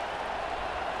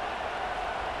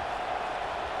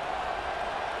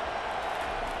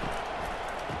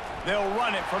 They'll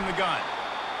run it from the gun.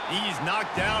 He's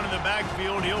knocked down in the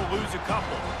backfield. He'll lose a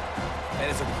couple. And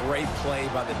it's a great play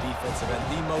by the defensive end.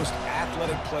 The most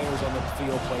athletic players on the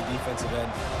field play defensive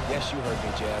end. Yes, you heard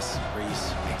me, Jess,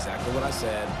 Reese. Exactly what I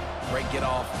said. Great get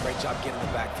off. Great job getting in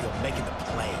the backfield, making the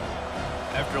play.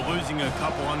 After losing a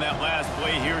couple on that last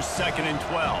play, here's 2nd and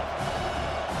 12.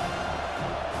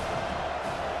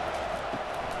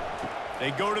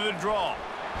 They go to the draw.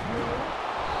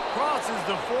 Crosses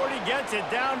the 40, gets it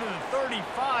down to the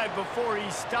 35 before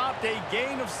he stopped, a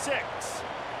gain of 6.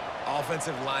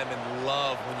 Offensive linemen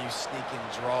love when you sneak in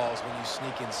draws, when you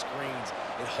sneak in screens.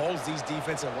 It holds these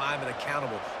defensive linemen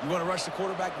accountable. You want to rush the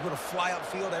quarterback, you want to fly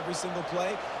upfield every single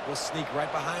play, we'll sneak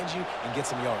right behind you and get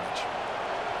some yardage.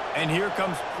 And here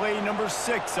comes play number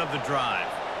 6 of the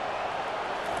drive.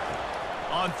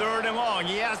 On 3rd and long,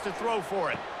 he has to throw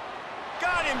for it.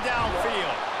 Got him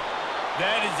downfield.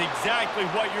 That is exactly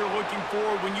what you're looking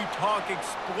for when you talk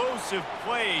explosive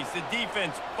plays. The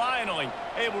defense finally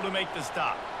able to make the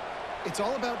stop. It's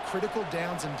all about critical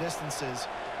downs and distances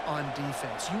on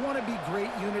defense. You want to be great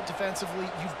unit defensively,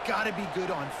 you've got to be good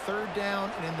on 3rd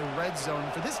down and in the red zone.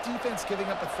 For this defense giving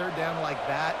up a 3rd down like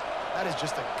that, that is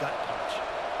just a gut punch.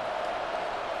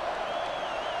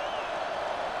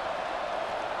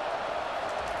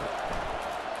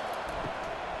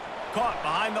 Caught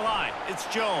behind the line. It's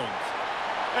Jones.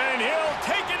 And he'll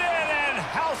take it in and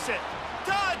house it.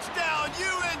 Touchdown,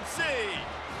 UNC!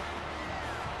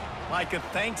 Like a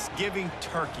Thanksgiving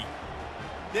turkey.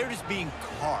 They're just being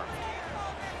carved.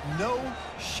 No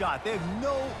shot. They have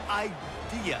no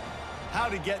idea how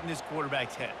to get in this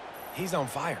quarterback's head. He's on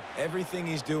fire. Everything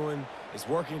he's doing is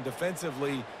working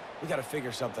defensively. We got to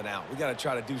figure something out. We got to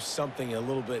try to do something a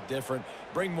little bit different,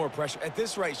 bring more pressure. At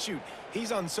this rate, shoot,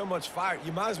 he's on so much fire,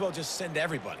 you might as well just send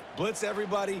everybody. Blitz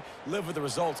everybody, live with the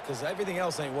results, because everything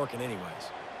else ain't working anyways.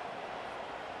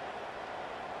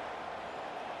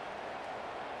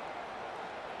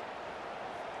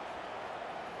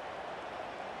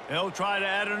 They'll try to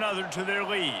add another to their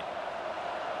lead.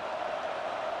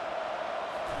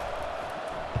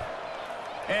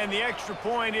 And the extra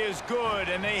point is good,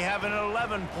 and they have an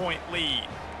 11-point lead.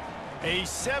 A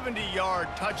 70-yard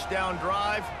touchdown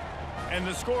drive, and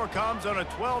the score comes on a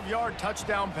 12-yard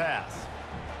touchdown pass.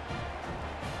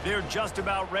 They're just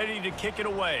about ready to kick it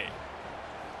away.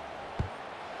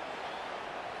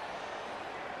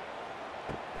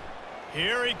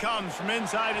 Here he comes from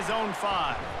inside his own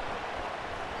 5.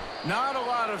 Not a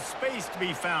lot of space to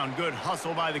be found. Good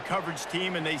hustle by the coverage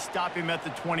team, and they stop him at the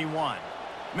 21.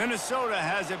 Minnesota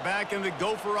has it back, and the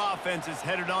Gopher offense is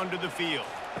headed onto the field.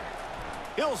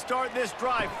 He'll start this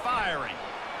drive firing.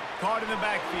 Caught in the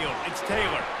backfield. It's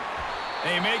Taylor.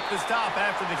 They make the stop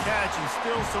after the catch, and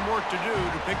still some work to do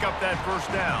to pick up that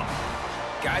first down.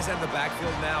 Guys out in the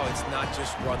backfield now, it's not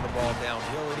just run the ball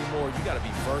downhill anymore. You got to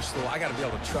be versatile. I got to be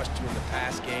able to trust you in the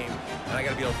pass game, and I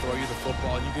got to be able to throw you the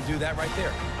football, and you can do that right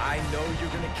there. I know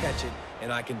you're going to catch it,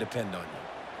 and I can depend on you.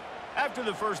 After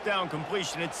the first down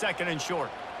completion, it's 2nd and short.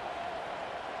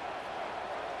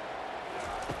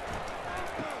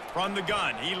 From the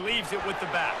gun, he leaves it with the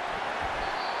back.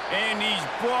 And he's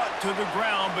brought to the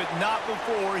ground, but not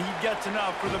before he gets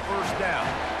enough for the first down.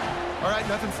 All right,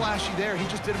 nothing flashy there. He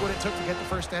just did what it took to get the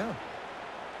first down.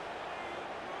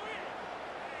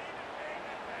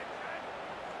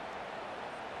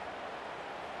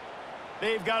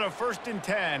 They've got a 1st and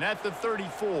 10 at the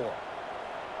 34.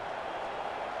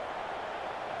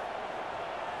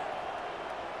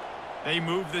 They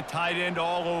move the tight end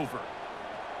all over.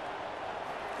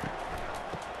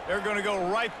 They're going to go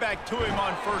right back to him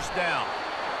on first down.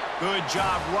 Good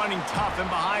job running tough and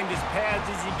behind his pads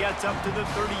as he gets up to the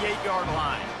 38-yard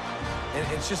line.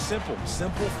 And it's just simple.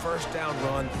 Simple first down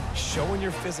run, showing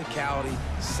your physicality,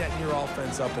 setting your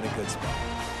offense up in a good spot.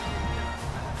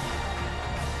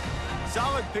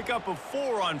 Solid pickup of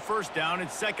 4 on first down.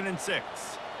 It's 2nd and 6.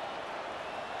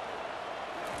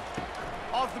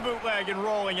 Off the bootleg and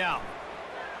rolling out.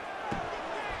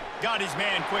 Got his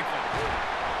man quickly.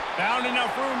 Found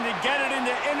enough room to get it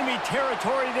into enemy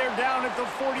territory. They're down at the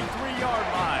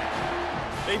 43-yard line.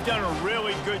 They've done a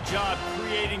really good job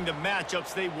creating the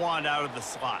matchups they want out of the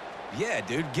slot. Yeah,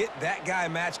 dude, get that guy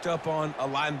matched up on a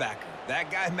linebacker.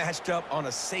 That guy matched up on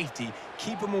a safety.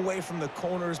 Keep him away from the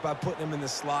corners by putting him in the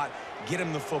slot. Get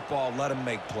him the football. Let him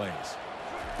make plays.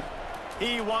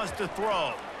 He wants to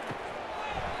throw.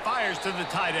 Fires to the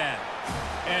tight end.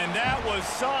 And that was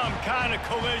some kind of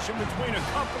collision between a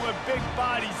couple of big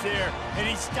bodies there, and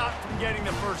he stopped from getting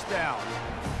the first down.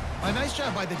 A nice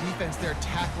job by the defense there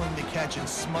tackling the catch and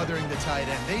smothering the tight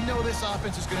end. They know this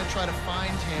offense is going to try to find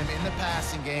him in the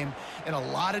passing game in a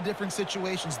lot of different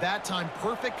situations. That time,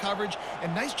 perfect coverage,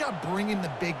 and nice job bringing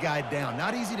the big guy down.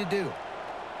 Not easy to do.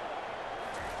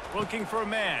 Looking for a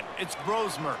man. It's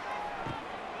Brosmer.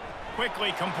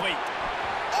 Quickly complete.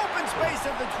 Open space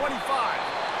at the 25.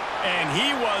 And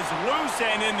he was loose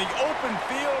and in the open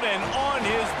field and on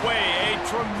his way. A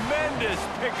tremendous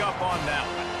pickup on that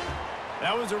one.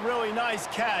 That was a really nice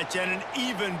catch and an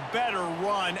even better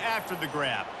run after the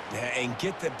grab. Yeah, and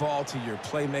get that ball to your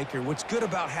playmaker. What's good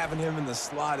about having him in the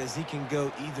slot is he can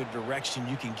go either direction.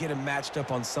 You can get him matched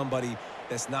up on somebody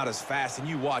that's not as fast, and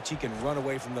you watch, he can run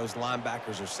away from those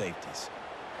linebackers or safeties.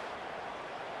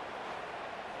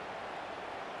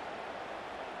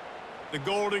 The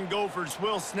Golden Gophers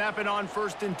will snap it on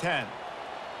 1st and 10.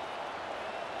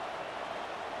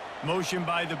 Motion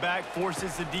by the back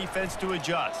forces the defense to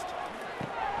adjust.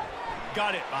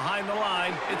 Got it behind the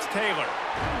line. It's Taylor.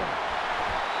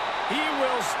 He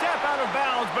will step out of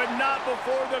bounds, but not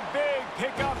before the big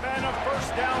pickup and a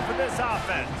first down for this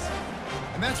offense.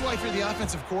 And that's why, for the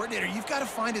offensive coordinator, you've got to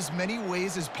find as many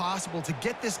ways as possible to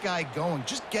get this guy going.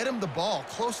 Just get him the ball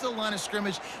close to the line of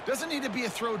scrimmage. Doesn't need to be a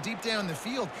throw deep down the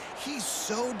field. He's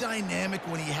so dynamic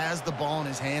when he has the ball in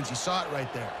his hands. You saw it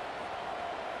right there.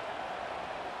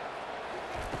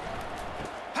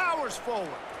 Powers forward.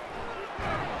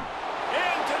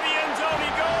 Into the end zone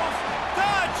he goes.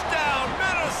 Touchdown,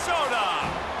 Minnesota!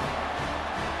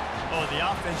 Oh,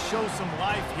 the offense shows some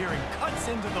life here and cuts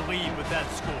into the lead with that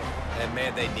score. And,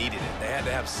 man, they needed it. They had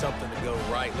to have something to go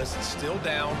right. Listen, still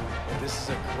down, but this is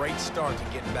a great start to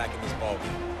getting back in this ballgame.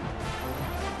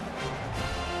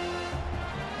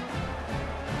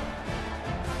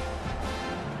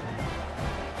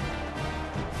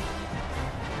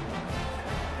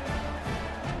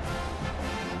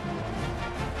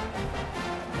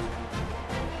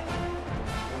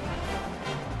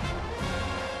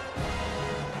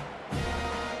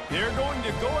 They're going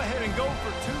to go ahead and go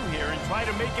for 2 here and try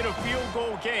to make it a field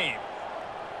goal game.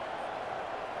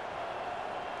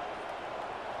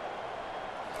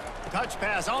 Touch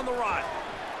pass on the run.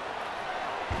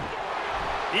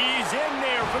 He's in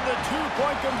there for the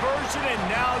two-point conversion, and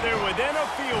now they're within a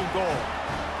field goal.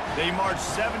 They march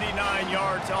 79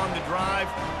 yards on the drive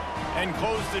and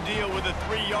close the deal with a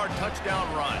 3-yard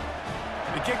touchdown run.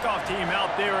 The kickoff team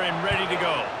out there and ready to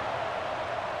go.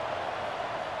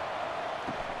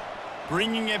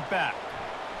 Bringing it back.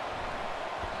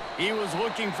 He was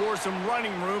looking for some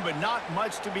running room, but not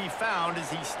much to be found as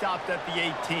he stopped at the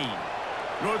 18.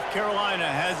 North Carolina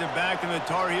has it back, and the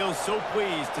Tar Heels so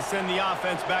pleased to send the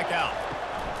offense back out.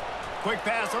 Quick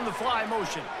pass on the fly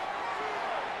motion.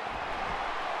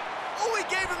 Oh, he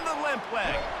gave him the limp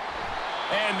leg.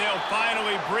 And they'll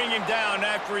finally bring him down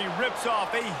after he rips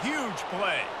off a huge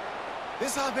play.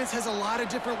 This offense has a lot of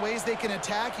different ways they can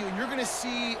attack you, and you're going to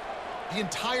see the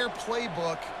entire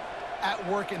playbook at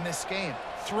work in this game.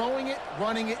 Throwing it,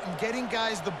 running it, and getting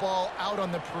guys the ball out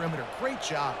on the perimeter. Great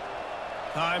job.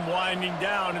 Time winding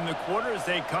down in the quarter as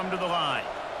they come to the line.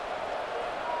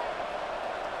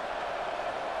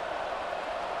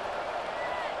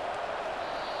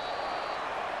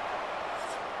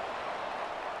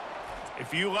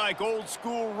 If you like old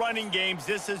school running games,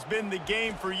 this has been the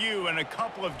game for you and a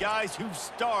couple of guys who've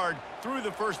starred through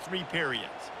the first 3 periods.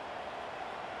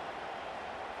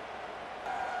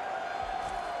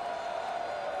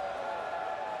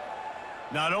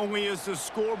 Not only is the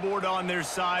scoreboard on their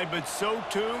side, but so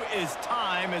too is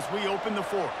time as we open the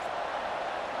 4th.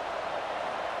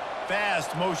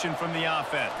 Fast motion from the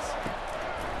offense.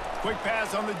 Quick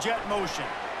pass on the jet motion.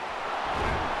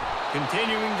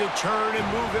 Continuing to churn and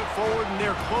move it forward, and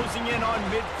they're closing in on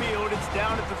midfield. It's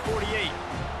down at the 48.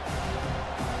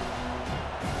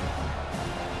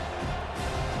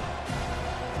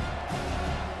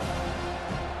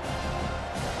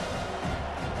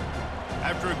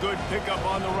 After a good pickup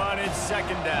on the run, it's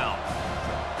 2nd down.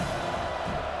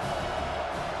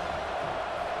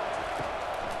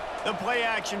 The play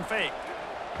action fake.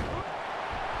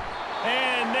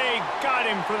 And they got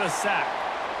him for the sack.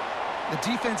 The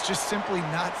defense just simply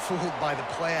not fooled by the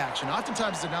play action.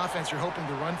 Oftentimes as an offense, you're hoping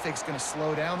the run fake's going to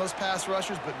slow down those pass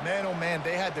rushers, but man, oh man,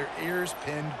 they had their ears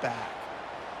pinned back.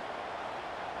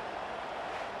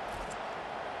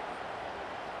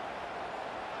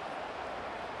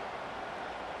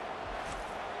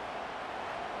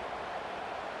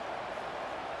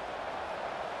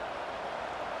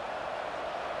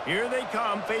 Here they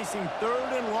come, facing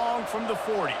 3rd and long from the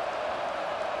 40.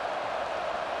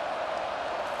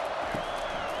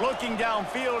 Looking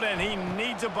downfield, and he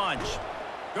needs a bunch.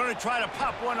 Going to try to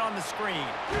pop one on the screen.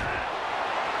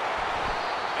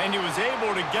 And he was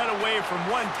able to get away from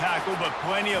one tackle, but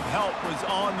plenty of help was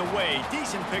on the way.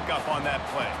 Decent pickup on that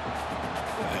play.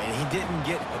 And he didn't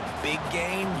get a big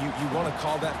gain. You want to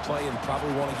call that play and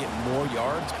probably want to get more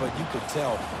yards, but you could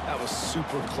tell that was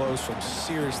super close from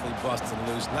seriously busting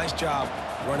loose. Nice job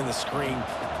running the screen,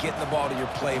 getting the ball to your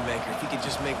playmaker. If he could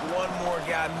just make one more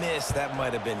guy miss, that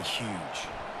might have been huge.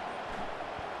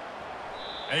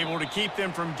 Able to keep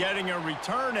them from getting a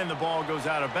return, and the ball goes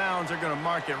out of bounds. They're going to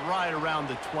mark it right around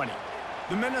the 20.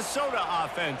 The Minnesota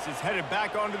offense is headed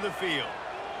back onto the field.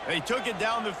 They took it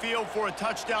down the field for a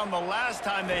touchdown the last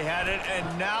time they had it,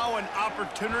 and now an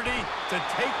opportunity to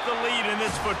take the lead in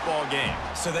this football game.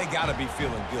 So they got to be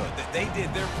feeling good. They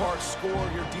did their part,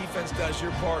 score. Your defense does your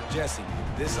part. Jesse,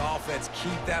 this offense,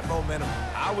 keep that momentum.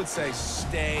 I would say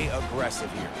stay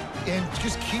aggressive here. And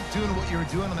just keep doing what you were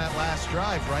doing on that last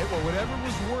drive, right? Well, whatever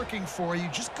was working for you,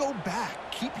 just go back.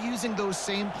 Keep using those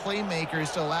same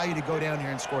playmakers to allow you to go down here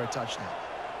and score a touchdown.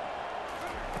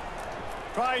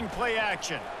 Trying play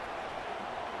action.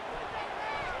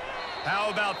 How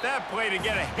about that play to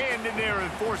get a hand in there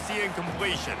and force the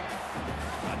incompletion?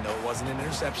 I know it wasn't an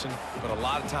interception, but a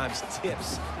lot of times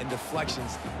tips and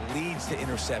deflections leads to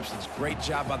interceptions. Great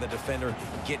job by the defender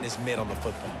getting his mitt on the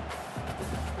football.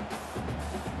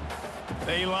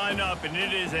 They line up, and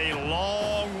it is a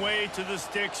long way to the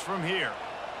sticks from here.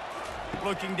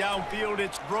 Looking downfield,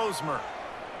 it's Brosmer.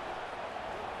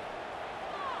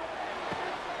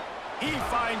 He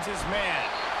finds his man.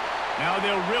 Now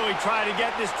they'll really try to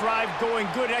get this drive going.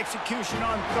 Good execution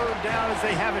on 3rd down as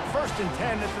they have it 1st and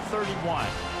 10 at the 31.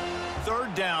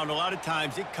 3rd down, a lot of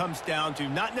times it comes down to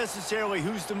not necessarily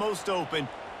who's the most open,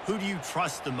 who do you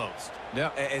trust the most?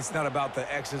 No, it's not about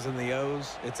the X's and the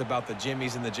O's. It's about the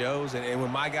Jimmies and the Joes. And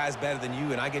when my guy's better than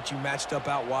you and I get you matched up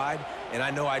out wide and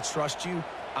I know I trust you,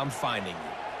 I'm finding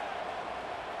you.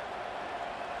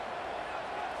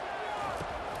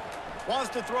 Wants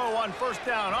to throw on 1st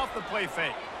down off the play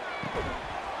fake.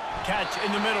 Catch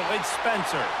in the middle, it's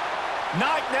Spencer.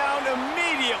 Knocked down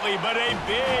immediately, but a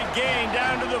big gain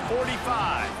down to the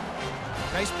 45.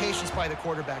 Nice patience by the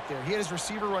quarterback there. He had his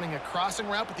receiver running a crossing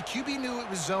route, but the QB knew it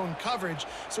was zone coverage,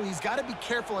 so he's got to be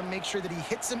careful and make sure that he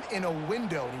hits him in a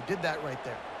window, and he did that right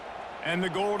there. And the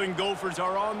Golden Gophers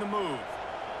are on the move.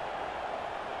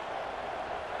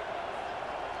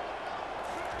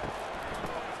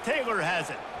 Taylor has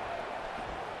it.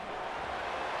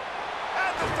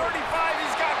 At the 35,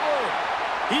 he's got room.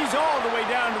 He's all the way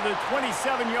down to the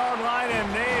 27-yard line,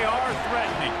 and they are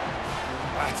threatening.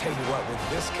 I tell you what, with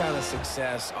this kind of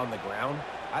success on the ground,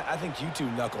 I think you two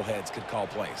knuckleheads could call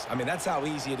plays. I mean, that's how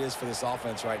easy it is for this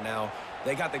offense right now.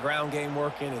 They got the ground game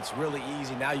working. It's really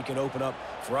easy. Now you can open up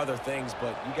for other things,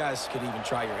 but you guys could even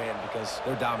try your hand because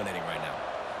they're dominating right now.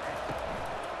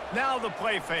 Now the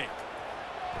play fake.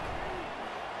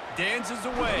 Dances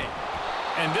away.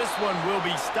 And this one will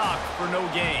be stopped for no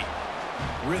gain.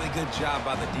 Really good job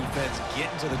by the defense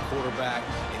getting to the quarterback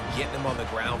and getting him on the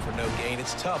ground for no gain.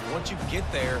 It's tough. Once you get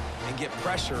there and get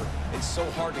pressure, it's so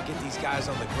hard to get these guys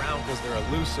on the ground because they're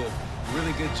elusive.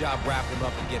 Really good job wrapping them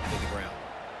up and getting to the ground.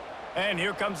 And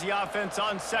here comes the offense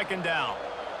on second down.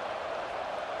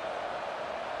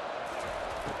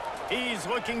 He's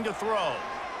looking to throw.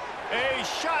 A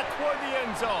shot toward the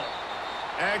end zone.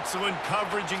 Excellent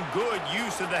coverage and good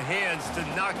use of the hands to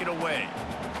knock it away.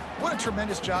 What a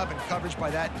tremendous job in coverage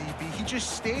by that DB. He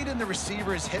just stayed in the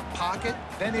receiver's hip pocket,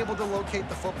 then able to locate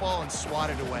the football and swat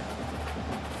it away.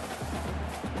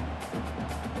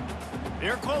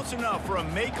 They're close enough for a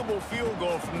makeable field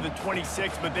goal from the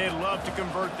 26, but they'd love to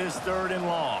convert this 3rd and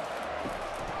long.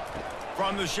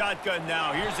 From the shotgun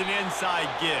now, here's an inside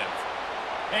give.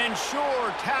 And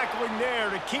sure, tackling there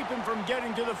to keep him from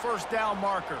getting to the first down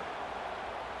marker.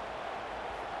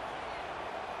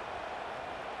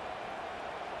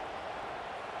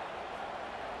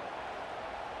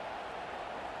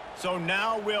 So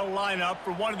now we'll line up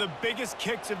for one of the biggest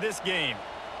kicks of this game.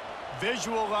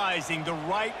 Visualizing the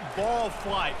right ball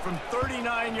flight from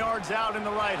 39 yards out in the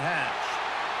right hash.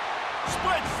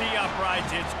 Splits the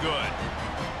uprights, it's good.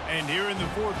 And here in the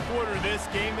 4th quarter, this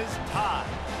game is tied.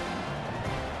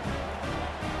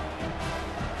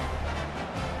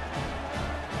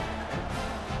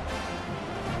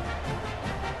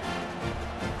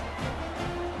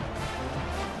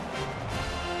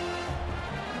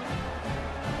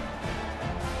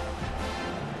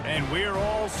 And we're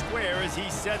all square as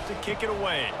he's set to kick it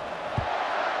away.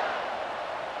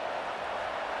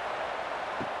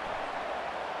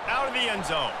 Out of the end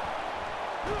zone.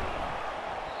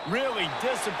 Really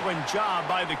disciplined job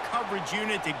by the coverage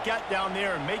unit to get down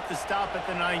there and make the stop at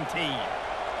the 19.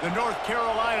 The North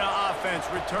Carolina offense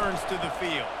returns to the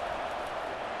field.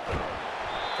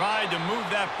 Tried to move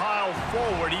that pile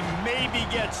forward. He maybe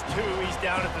gets 2. He's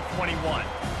down at the 21.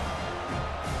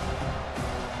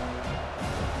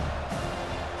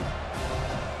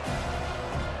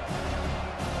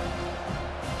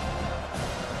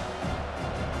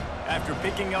 After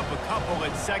picking up a couple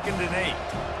at 2nd and 8.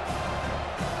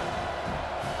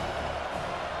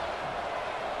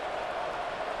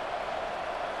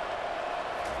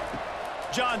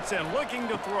 Johnson looking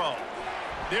to throw.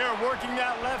 They're working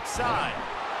that left side.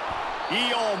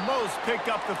 He almost picked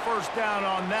up the first down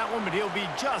on that one, but he'll be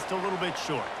just a little bit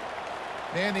short.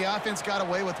 Man, the offense got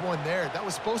away with one there. That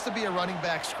was supposed to be a running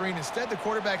back screen. Instead, the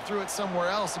quarterback threw it somewhere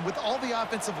else. And with all the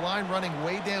offensive line running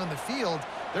way down the field,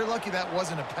 they're lucky that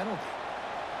wasn't a penalty.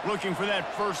 Looking for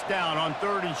that first down on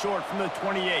 3rd and short from the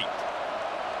 28.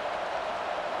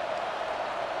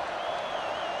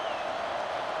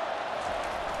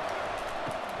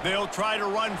 They'll try to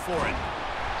run for it.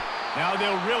 Now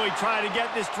they'll really try to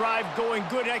get this drive going.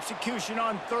 Good execution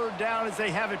on 3rd down as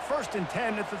they have it 1st and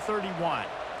 10 at the 31.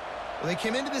 Well, they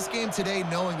came into this game today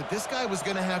knowing that this guy was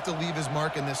going to have to leave his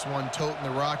mark in this one, toting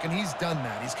the rock, and he's done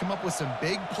that. He's come up with some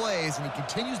big plays, and he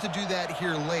continues to do that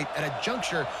here late at a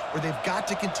juncture where they've got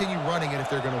to continue running it if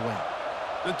they're going to win.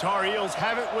 The Tar Heels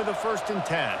have it with a 1st and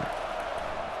 10.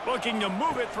 Looking to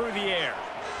move it through the air.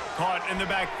 Caught in the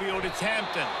backfield, it's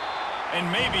Hampton. And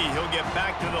maybe he'll get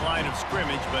back to the line of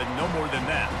scrimmage, but no more than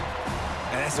that.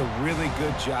 And that's a really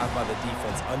good job by the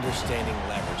defense, understanding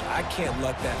leverage. I can't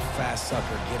let that fast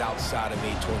sucker get outside of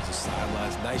me towards the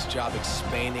sidelines. Nice job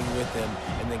expanding with him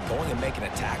and then going and making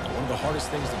a tackle. One of the hardest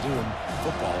things to do in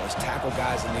football is tackle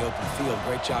guys in the open field.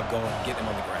 Great job going and getting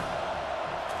him on the ground.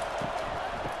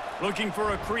 Looking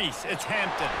for a crease, it's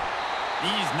Hampton.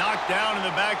 He's knocked down in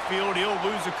the backfield. He'll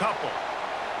lose a couple.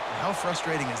 How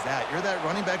frustrating is that? You're that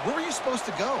running back. Where were you supposed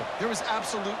to go? There was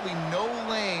absolutely no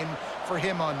lane for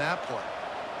him on that play.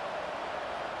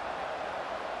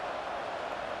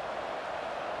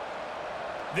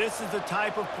 This is the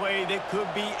type of play that could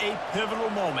be a pivotal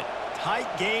moment. Tight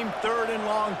game, 3rd and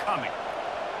long coming.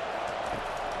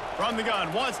 From the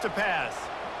gun, wants to pass.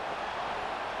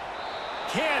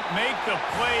 Can't make the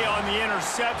play on the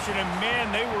interception, and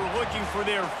man, they were looking for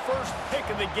their first pick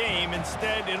of the game.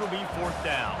 Instead, it'll be 4th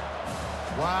down.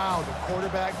 Wow, the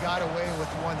quarterback got away with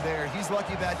one there. He's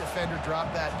lucky that defender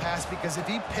dropped that pass, because if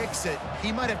he picks it,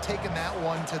 he might have taken that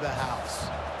one to the house.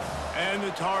 And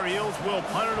the Tar Heels will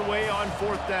punt it away on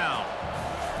 4th down.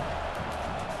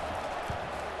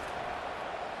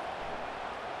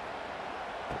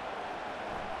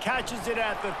 Catches it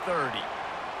at the 30.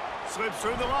 Slips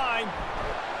through the line.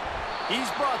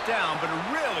 He's brought down, but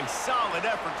a really solid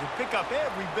effort to pick up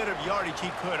every bit of yardage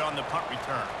he could on the punt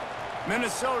return.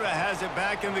 Minnesota has it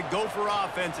back, and the Gopher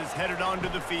offense is headed onto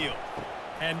the field.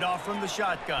 Handoff from the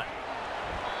shotgun.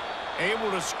 Able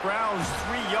to scrounge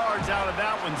 3 yards out of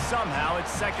that one somehow.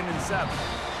 It's 2nd and 7.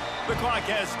 The clock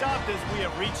has stopped as we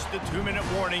have reached the 2-minute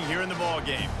warning here in the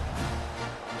ballgame.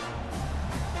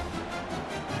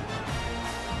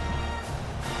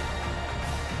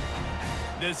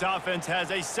 This offense has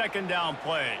a 2nd down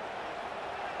play.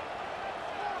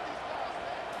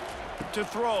 To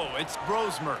throw, it's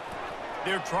Brosmer.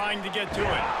 They're trying to get to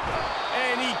it.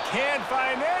 And he can't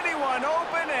find anyone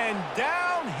open, and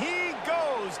down he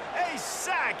goes. A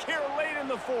sack here late in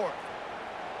the 4th.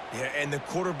 Yeah, and the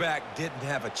quarterback didn't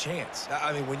have a chance.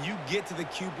 I mean, when you get to the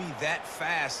QB that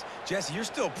fast, Jesse, you're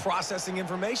still processing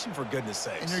information, for goodness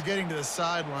sakes. And you're getting to the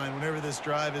sideline whenever this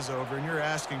drive is over, and you're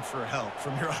asking for help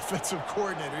from your offensive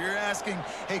coordinator. You're asking,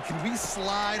 hey, can we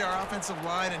slide our offensive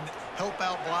line and help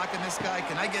out blocking this guy?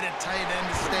 Can I get a tight end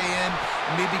to stay in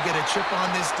and maybe get a chip on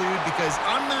this dude? Because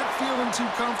I'm not feeling too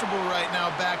comfortable right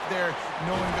now back there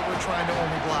knowing that we're trying to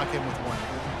only block him with one.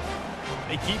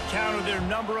 They keep count of their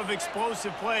number of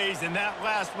explosive plays, and that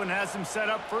last one has them set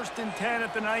up 1st and 10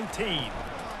 at the 19.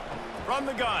 From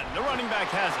the gun, the running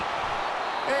back has it.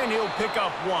 And he'll pick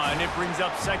up 1. It brings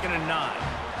up 2nd and 9.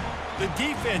 The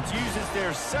defense uses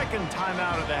their 2nd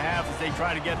timeout of the half as they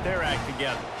try to get their act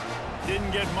together.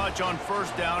 Didn't get much on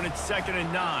 1st down. It's 2nd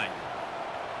and 9.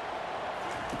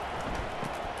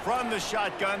 From the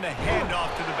shotgun, the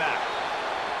handoff to the back.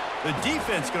 The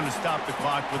defense going to stop the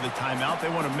clock with a timeout. They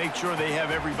want to make sure they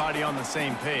have everybody on the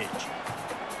same page.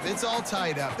 It's all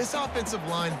tied up. This offensive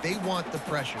line, they want the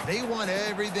pressure. They want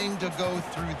everything to go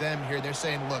through them here. They're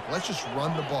saying, look, let's just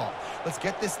run the ball. Let's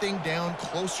get this thing down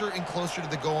closer and closer to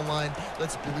the goal line.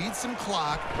 Let's bleed some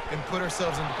clock and put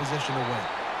ourselves into position to win.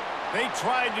 They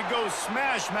tried to go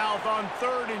smash mouth on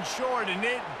 3rd and short, and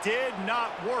it did not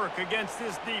work against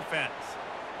this defense.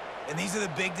 And these are the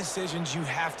big decisions you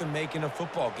have to make in a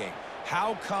football game.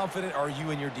 How confident are you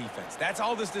in your defense? That's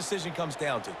all this decision comes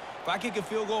down to. If I kick a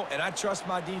field goal and I trust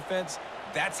my defense,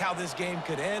 that's how this game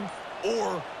could end.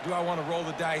 Or do I want to roll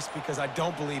the dice because I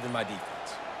don't believe in my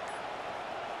defense?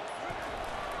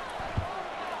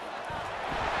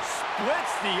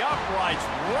 Splits the uprights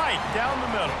right down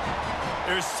the middle.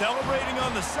 They're celebrating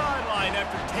on the sideline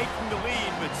after taking the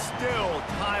lead, but still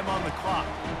time on the clock.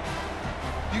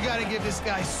 You got to give this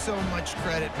guy so much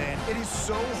credit, man. It is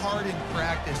so hard in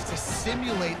practice to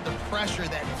simulate the pressure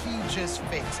that he just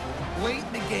faced. Late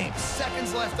in the game,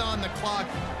 seconds left on the clock,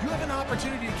 you have an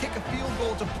opportunity to kick a field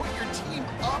goal to put your team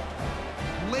up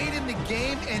late in the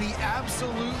game, and he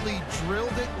absolutely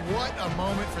drilled it. What a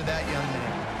moment for that young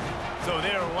man. So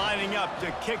they're lining up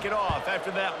to kick it off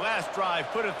after that last drive.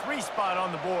 Put a 3 spot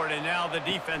on the board, and now the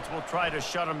defense will try to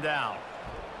shut him down.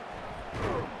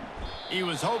 He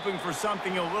was hoping for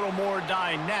something a little more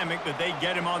dynamic, but they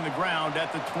get him on the ground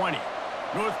at the 20.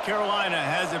 North Carolina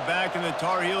has it back, and the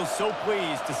Tar Heels so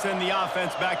pleased to send the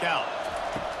offense back out.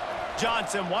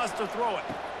 Johnson wants to throw it.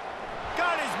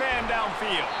 Got his man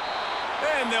downfield.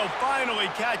 And they'll finally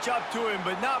catch up to him,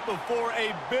 but not before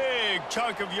a big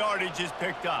chunk of yardage is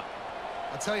picked up.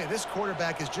 I'll tell you, this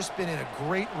quarterback has just been in a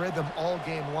great rhythm all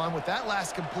game long. With that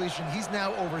last completion, he's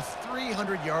now over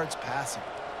 300 yards passing.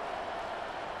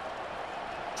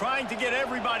 Trying to get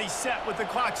everybody set with the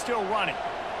clock still running.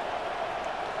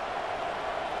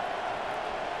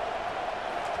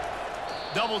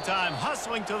 Double time,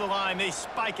 hustling to the line. They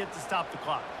spike it to stop the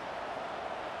clock.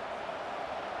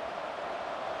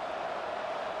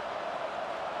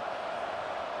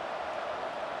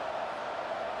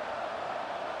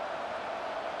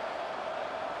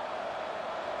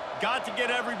 Got to get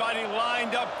everybody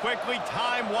lined up quickly.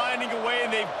 Time winding away,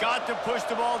 and they've got to push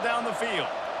the ball down the field.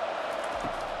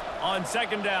 On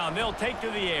 2nd down, they'll take to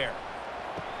the air.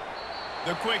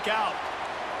 The quick out.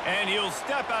 And he'll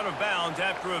step out of bounds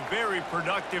after a very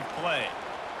productive play.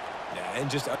 Yeah,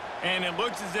 and it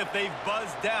looks as if they've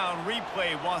buzzed down.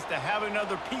 Replay wants to have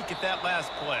another peek at that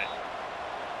last play.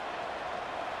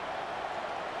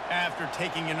 After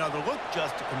taking another look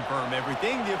just to confirm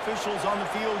everything, the officials on the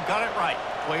field got it right.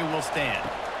 Play will stand.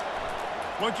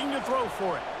 Looking to throw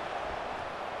for it.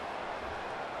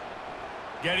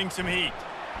 Getting some heat.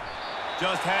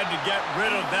 Just had to get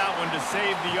rid of that one to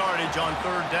save the yardage on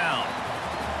 3rd down.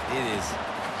 It is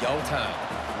yo time.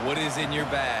 What is in your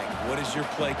bag? What is your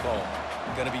play call?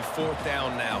 Going to be 4th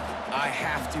down now. I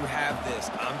have to have this.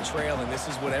 I'm trailing. This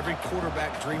is what every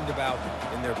quarterback dreamed about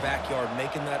in their backyard,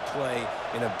 making that play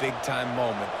in a big-time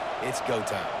moment. It's go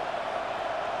time.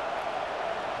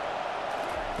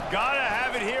 Gotta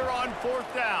have it here on 4th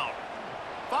down.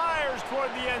 Fires toward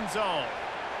the end zone.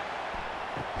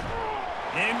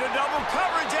 Into double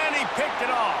coverage, and he picked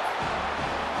it off.